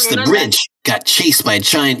across the bridge, got chased by a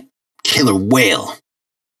giant killer whale.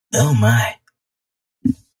 Oh my.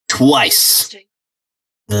 Twice.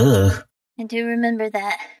 Ugh. I do remember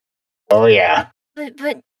that. Oh, yeah. But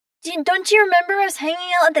don't you remember us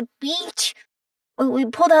hanging out at the beach? We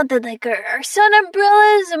pulled out our sun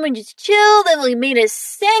umbrellas and we just chilled and we made a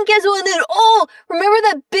sandcastle and then, remember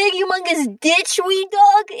that big humongous ditch we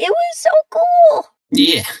dug? It was so cool.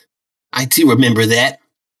 Yeah, I do remember that.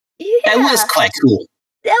 Yeah. That was quite cool.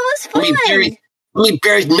 That was fun. We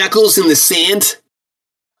buried Knuckles in the sand.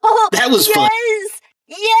 Oh, that was fun.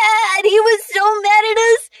 Yeah, and he was so mad at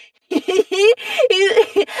us.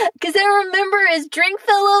 Because I remember his drink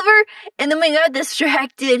fell over and then we got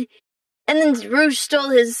distracted. And then Rouge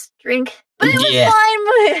stole his drink. But it was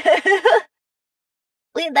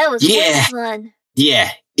fine. That was fun.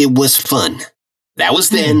 Yeah, it was fun. That was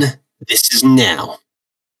then. This is now.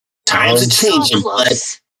 Times are changing,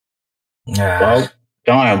 but... Well,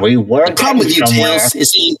 darn, we were the problem with you,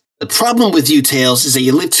 Tails, is that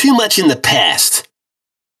you live too much in the past.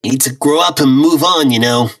 You need to grow up and move on,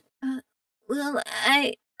 Well,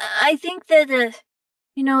 I think that,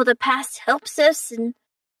 the past helps us and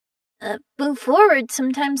move forward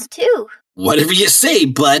sometimes, too. Whatever you say,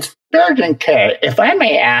 bud. Sergeant K, if I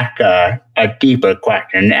may ask a deeper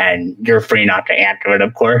question, and you're free not to answer it,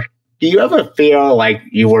 of course, do you ever feel like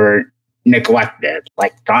you were neglected,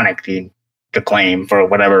 like Sonic seemed to claim for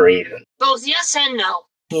whatever reason? Both yes and no.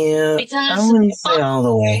 Yeah, because I wouldn't say all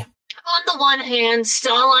the way. On the one hand,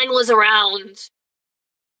 Starline was around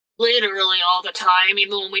literally all the time,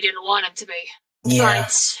 even when we didn't want him to be. Yeah.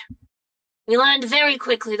 But we learned very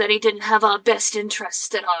quickly that he didn't have our best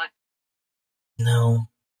interests at heart. No.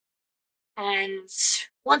 And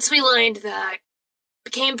once we learned that, it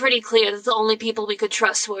became pretty clear that the only people we could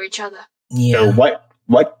trust were each other. So Yeah.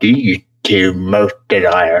 what do you two most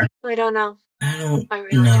desire? I don't know. I don't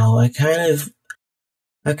know.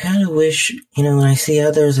 I kind of wish, when I see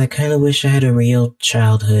others, I kind of wish I had a real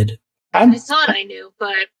childhood. I thought I knew,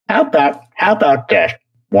 but... How about this?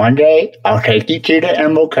 One day, I'll take you to the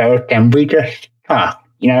Emerald Coast and we just talk,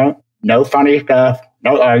 no funny stuff,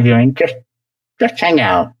 no arguing, just just hang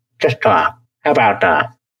out. Just talk. How about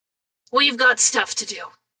that? We've got stuff to do,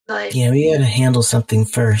 but Yeah, we gotta handle something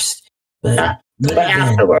first. But but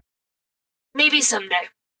afterward. maybe someday.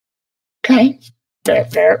 Okay.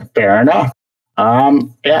 Fair enough.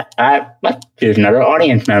 Let's choose another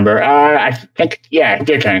audience member. I think, yeah,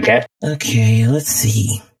 your turn, Kat. Okay, let's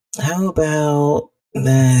see. How about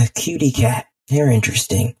the cutie cat? They're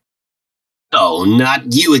interesting. Oh,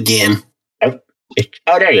 not you again. Oh,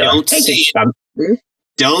 there you Don't say it.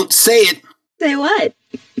 Don't say it. Say what?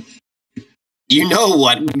 You know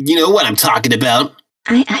what I'm talking about.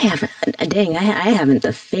 I haven't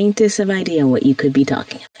the faintest of idea what you could be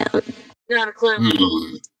talking about. Not a clue.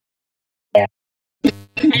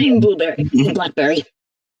 Blueberry. Blackberry.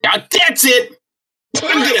 Now that's it!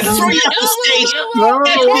 I'm gonna throw you off the stage!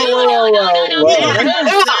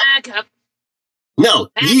 No,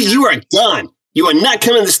 you are gone. You are not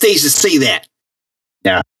coming to the stage to say that.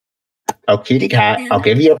 No. Oh, kitty cat, I'll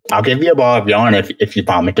give you a ball of yarn if you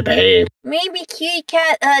promise to behave. Maybe Kitty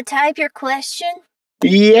Cat, type your question?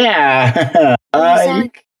 Yeah.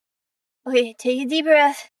 Okay, take a deep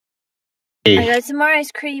breath. I got some more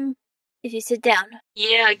ice cream. If you sit down.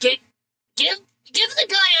 Yeah, give the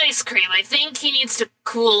guy ice cream. I think he needs to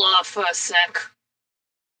cool off for a sec.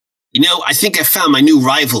 You know, I think I found my new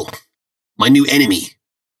rival. My new enemy.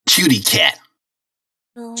 Cutie Cat.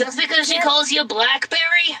 Just because she calls you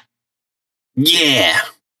Blackberry? Yeah.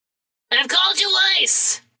 I've called you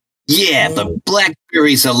Ice. Yeah, but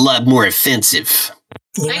Blackberry's a lot more offensive.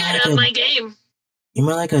 I gotta up my game. You're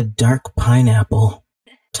more like a dark pineapple.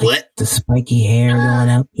 What? The spiky hair going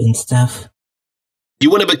up and stuff. You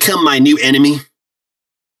want to become my new enemy?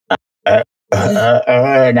 No.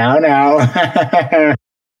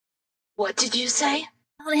 What did you say?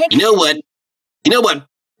 You know what?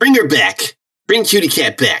 Bring her back. Bring Cutie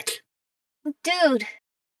Cat back. Dude.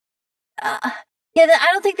 I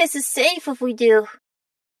don't think this is safe if we do.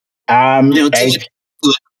 No, Tail,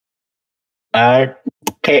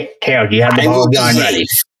 do you have the ball gun ready?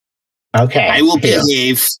 Okay. I will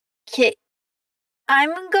behave. Okay.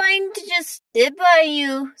 I'm going to just sit by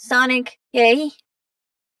you, Sonic, okay?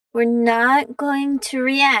 We're not going to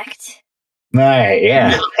react. Right,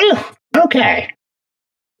 yeah. Okay.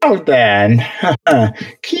 Oh, then.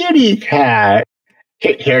 Cutie Cat.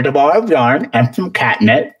 Here's a ball of yarn and some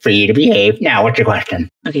catnip for you to behave. Now, what's your question?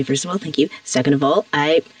 Okay, first of all, thank you. Second of all,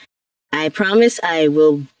 I promise I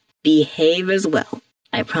will behave as well.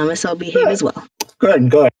 I promise I'll behave as well.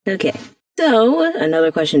 Good. Okay. So,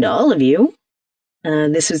 another question to all of you.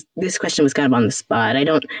 This question was kind of on the spot. I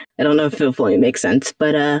don't know if it'll fully make sense,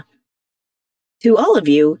 but to all of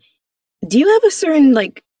you, do you have a certain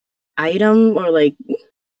item or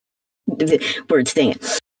words? Dang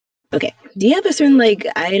it. Okay. Do you have a certain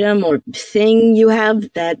item or thing you have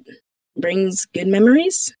that brings good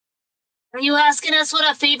memories? Are you asking us what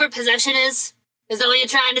our favorite possession is? Is that what you're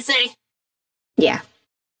trying to say? Yeah.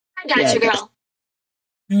 I got you, girl.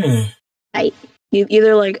 Right.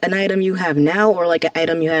 Either an item you have now or an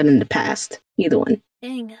item you had in the past. Either one.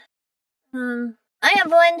 Dang. I have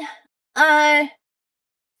one.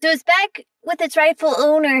 So it's back with its rightful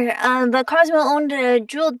owner, but Cosmo owned a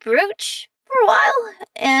jeweled brooch for a while,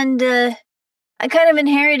 and I kind of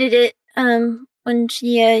inherited it when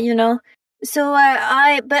she, So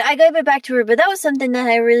I gave it back to her, but that was something that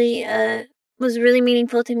I really was really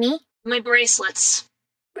meaningful to me. My bracelets.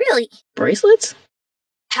 Really? Bracelets?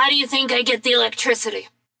 How do you think I get the electricity?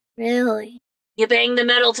 Really? You bang the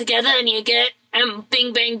metal together and you get, and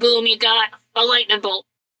bing bang boom, you got a lightning bolt.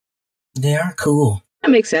 They are cool.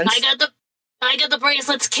 That makes sense. I got the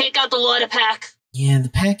bracelets, kick out the water pack. Yeah, the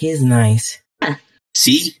pack is nice.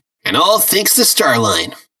 See? And all thanks to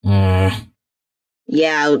Starline. I'm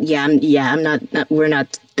not we're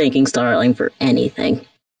not thanking Starling for anything.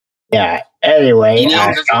 Yeah, anyway. The thing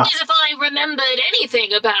is, if I remembered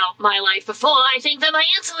anything about my life before, I think that my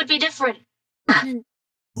answer would be different.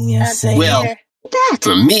 Yeah, same. Well,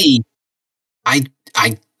 for me, I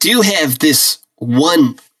do have this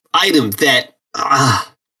one item that,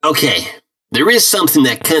 okay, there is something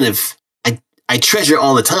that kind of, I treasure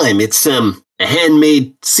all the time. It's a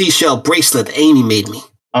handmade seashell bracelet that Amy made me.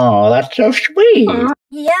 Oh, that's so sweet.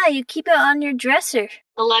 Yeah, you keep it on your dresser.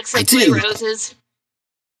 Alexa, I play do. Roses.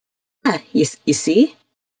 You see?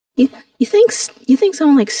 You think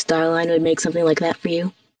someone like Starline would make something like that for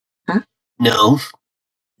you? Huh? No.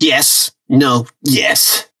 Yes. No.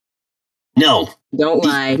 Yes. No. Don't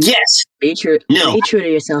lie. Yes. Be true. No. Be true to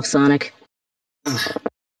yourself, Sonic.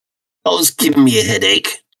 Always giving me a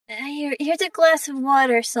headache. Here's a glass of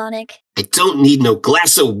water, Sonic. I don't need no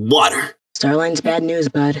glass of water. Starline's bad news,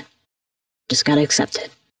 bud. Just gotta accept it.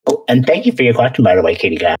 Oh, and thank you for your question, by the way,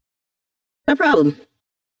 Kitty Cat. No problem.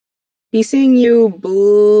 Be seeing you,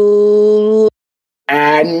 boo.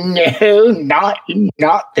 No,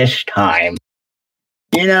 not this time.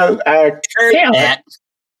 You know, Taylor.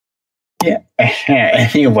 Yeah.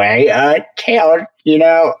 Anyway, Taylor, you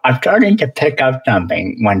know, I'm starting to pick up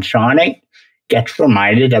something. When Sonic gets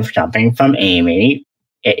reminded of something from Amy,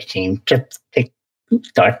 it seems to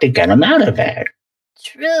start to get him out of it.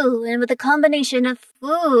 True, and with a combination of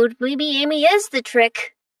food, maybe Amy is the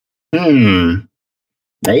trick. Maybe.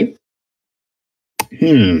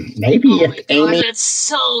 Maybe if Amy. God, that's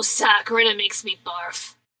so saccharine, it makes me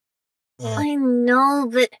barf. I know,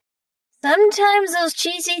 but sometimes those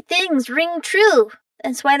cheesy things ring true.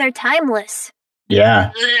 That's why they're timeless.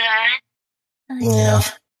 Yeah. I know.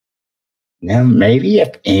 Yeah, maybe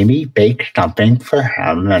if Amy bakes something for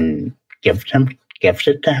him and gives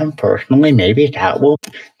it to him personally, maybe that will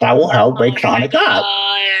help wake Sonic up.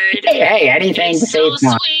 Hey, anything to save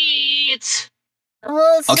so sweet.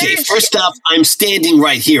 Well, okay, first off, I'm standing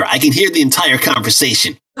right here. I can hear the entire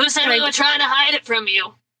conversation. Who said we were trying to hide it from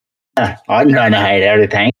you? I'm trying to hide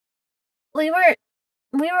everything. We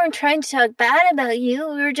weren't trying to talk bad about you.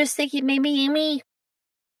 We were just thinking maybe Amy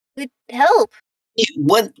would help.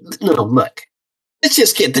 What? No, look. Let's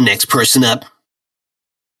just get the next person up.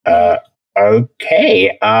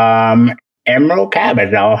 Okay. Emerald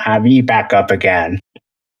Cabot, I'll have you back up again.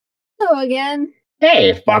 Hello again.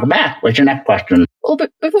 Hey, welcome back. What's your next question? Well,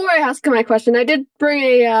 but before I ask my question, I did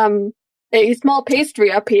bring a small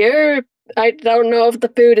pastry up here. I don't know if the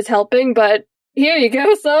food is helping, but here you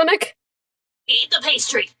go, Sonic. Eat the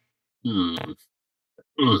pastry.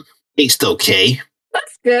 Tastes okay.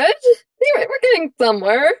 That's good. Anyway, we're getting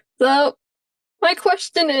somewhere. So, my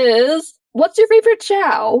question is, what's your favorite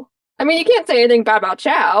chow? I mean, you can't say anything bad about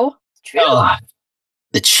chow. True.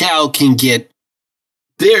 The chow can get...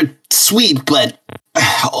 They're sweet, but...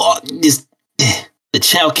 the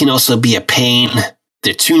chow can also be a pain.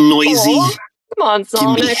 They're too noisy. Oh, come on,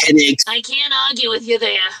 Sonic. Give me headaches. I can't argue with you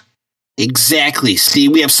there. Exactly. See,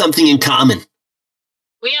 we have something in common.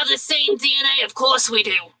 We have the same DNA, of course we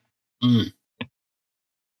do.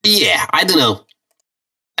 Yeah, I don't know.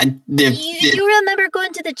 You remember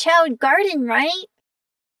going to the Chow Garden, right?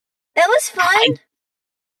 That was fun.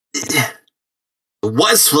 It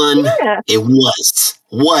was fun. Yeah. It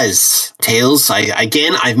was. Tails,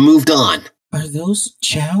 I've moved on. Are those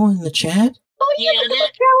chow in the chat? Oh, yeah, chow in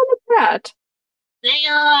the chat. They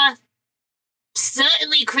are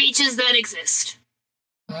certainly creatures that exist.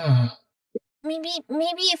 Maybe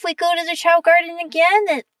if we go to the Chow Garden again,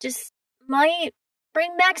 it just might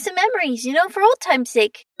bring back some memories, for old time's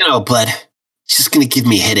sake. No, but it's just gonna give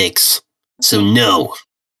me headaches. So no.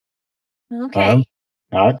 Okay.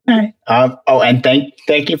 Okay. And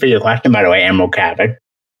thank you for your question, by the way, Emerald Cabot.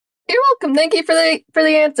 You're welcome. Thank you for the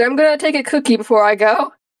answer. I'm gonna take a cookie before I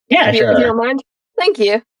go. Yeah, sure. If you don't mind. Thank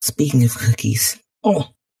you. Speaking of cookies. Oh.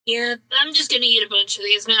 Yeah, I'm just gonna eat a bunch of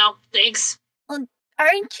these now. Thanks. Well,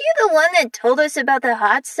 aren't you the one that told us about the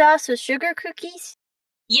hot sauce with sugar cookies?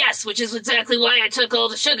 Yes, which is exactly why I took all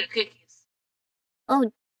the sugar cookies.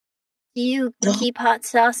 Oh, do you keep hot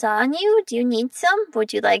sauce on you? Do you need some?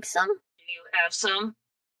 Would you like some? Do you have some?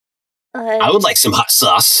 I would like some hot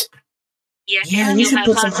sauce. Yeah, you should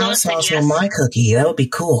put some hot sauce on my cookie. That would be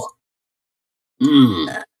cool.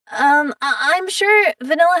 I'm sure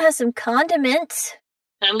Vanilla has some condiments.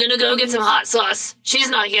 I'm gonna go get some hot sauce. She's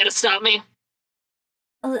not here to stop me.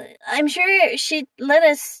 I'm sure she'd let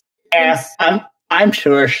us. Yeah, I'm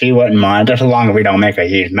sure she wouldn't mind, just as long as we don't make a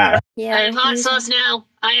huge mess. Yeah, I have hot sauce now.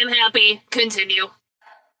 I am happy. Continue.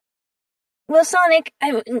 Well, Sonic,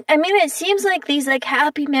 I mean, it seems like these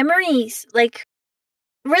happy memories,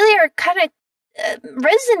 really are kind of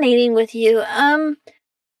resonating with you. I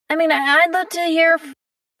mean, I'd love to hear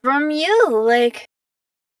from you.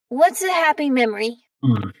 What's a happy memory?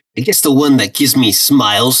 I guess the one that gives me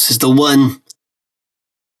smiles is the one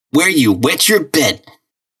where you wet your bed.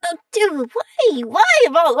 Oh, dude, why?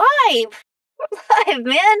 About live? We're live,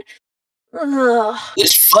 man. Ugh.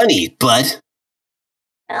 It's funny, but...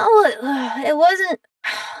 No, it wasn't.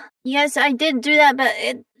 Yes, I did do that, but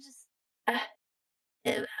it just...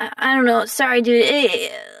 I don't know. Sorry, dude.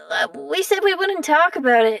 We said we wouldn't talk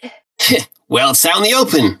about it. Well, it's out in the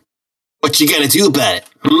open. What you gonna do about it,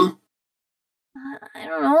 I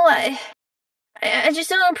don't know. I just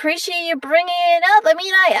don't appreciate you bringing it up. I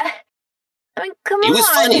mean, come on. It was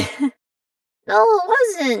funny. No, it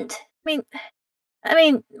wasn't. I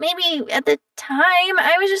mean, maybe at the time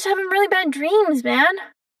I was just having really bad dreams, man.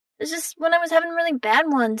 It's just when I was having really bad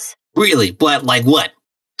ones. Really? Like what?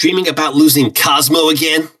 Dreaming about losing Cosmo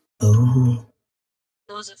again? Oh.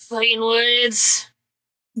 Those are fighting words.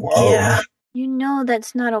 Whoa. Yeah. You know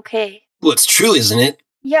that's not okay. Well, it's true, isn't it?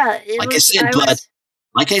 Yeah, Like I said, Blood.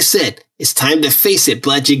 Like I said, it's time to face it,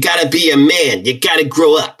 Blood. You gotta be a man. You gotta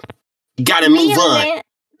grow up. You gotta move on.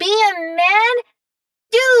 Be a man?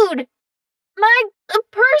 Dude! The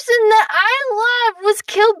person that I love was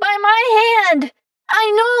killed by my hand!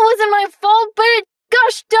 I know it wasn't my fault, but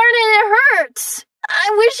gosh darn it hurts!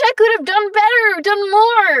 I wish I could have done better, done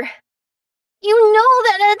more! You know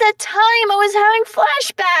that at that time I was having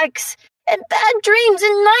flashbacks and bad dreams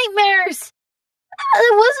and nightmares!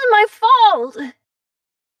 It wasn't my fault!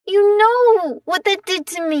 You know what that did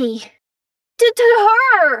to me. Did to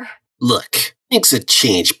her! Look, things have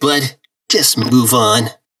changed, Blood. Just move on.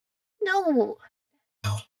 No.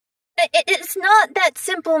 It's not that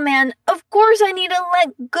simple, man. Of course I need to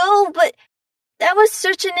let go, but that was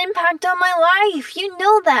such an impact on my life. You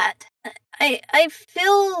know that. I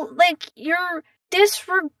feel like you're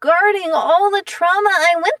disregarding all the trauma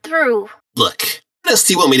I went through. Look, what else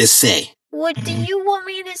do you want me to say? What do you want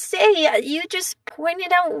me to say? You just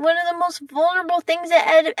pointed out one of the most vulnerable things that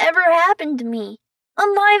had ever happened to me.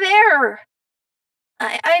 On live air.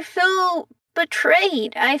 I feel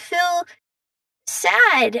betrayed. I feel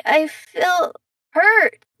sad. I feel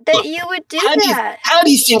hurt that Look, you would do that. How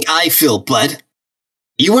do you think I feel, Blood?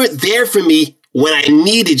 You weren't there for me when I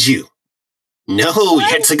needed you. No, you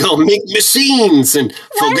had to go make machines and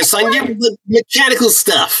focus on your mechanical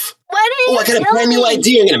stuff. I got a brand new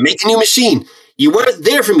idea. I'm going to make a new machine. You weren't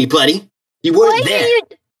there for me, buddy. You weren't there.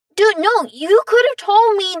 Dude, no, you could have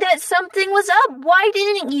told me that something was up. Why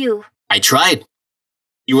didn't you? I tried.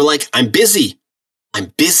 You were like, I'm busy.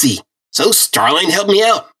 I'm busy. So Starline helped me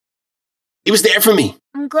out. He was there for me.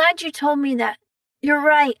 I'm glad you told me that. You're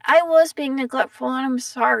right. I was being neglectful and I'm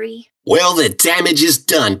sorry. Well, the damage is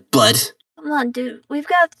done, bud. Come on, dude. We've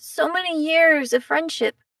got so many years of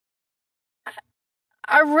friendship.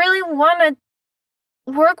 I really want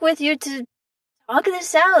to work with you to talk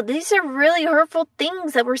this out. These are really hurtful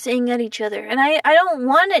things that we're saying at each other. And I don't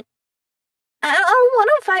want it. I don't want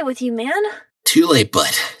to fight with you, man. Too late,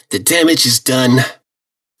 bud. The damage is done.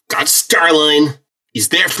 Got Starline. He's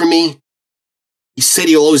there for me. He said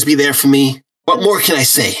he'll always be there for me. What more can I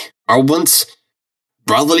say? Our once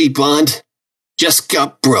brotherly bond just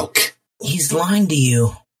got broke. He's lying to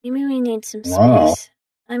you. Maybe we need some space. Wow.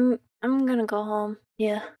 I'm gonna go home.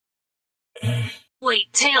 Yeah.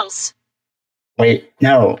 Wait, Tails. Wait,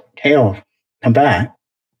 no. Tails, come back.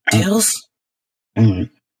 Tails?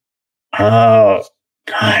 Oh,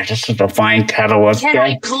 God, this is a fine catalyst. Can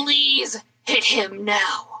I please hit him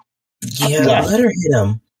now? Yeah, let her hit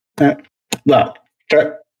him. Look,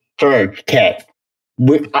 Surge, Kit,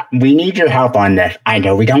 we need your help on this. I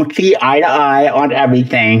know we don't see eye to eye on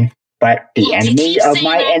everything, but the enemy of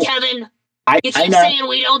my enemy. Kevin, you I keep know. saying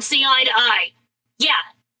we don't see eye to eye. Yeah,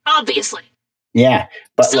 obviously. Yeah,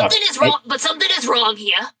 but something look, is wrong. But something is wrong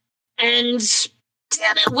here, and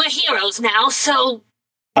damn it, we're heroes now. So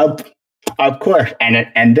of course,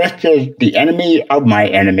 and this is the enemy of my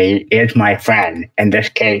enemy is my friend. In this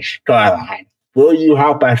case, Starline. Will you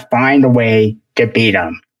help us find a way to beat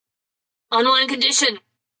him? on one condition: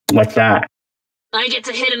 What's that? I get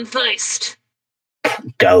to hit him first.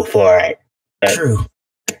 Go for it. True.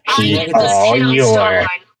 He's all yours.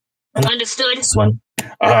 Understood? This one.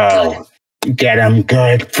 Oh, get him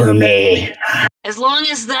good for me. As long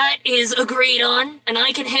as that is agreed on, and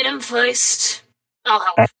I can hit him first, I'll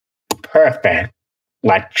help. Perfect.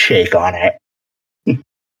 Let's shake on it.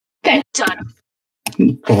 Done.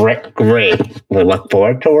 Great. We look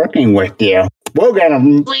forward to working with you. We'll get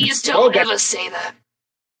him. Please don't ever say that.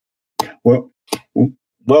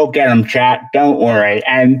 We'll get him, chat. Don't worry.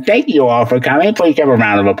 And thank you all for coming. Please give a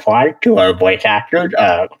round of applause to our voice actors.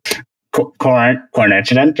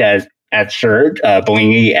 Coincidence as Surge,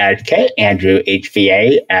 Blingy as Kit,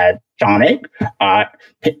 AndrewHVA as Sonic,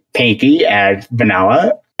 Pinky as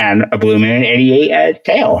Vanilla, and a Blue Moon 88 as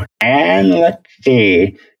Tail. And let's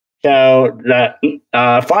see. So the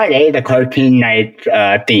Friday, the Cartoon Night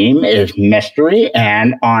theme is mystery,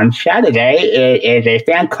 and on Saturday it is a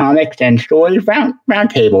fan comics and stories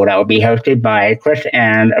roundtable that will be hosted by Chris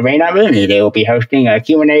and Arena Rooney. They will be hosting a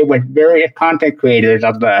Q&A with various content creators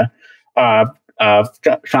of the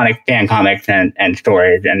Sonic fan comics and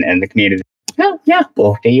stories and the community. So yeah,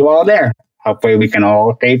 we'll see you all there. Hopefully we can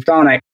all save Sonic.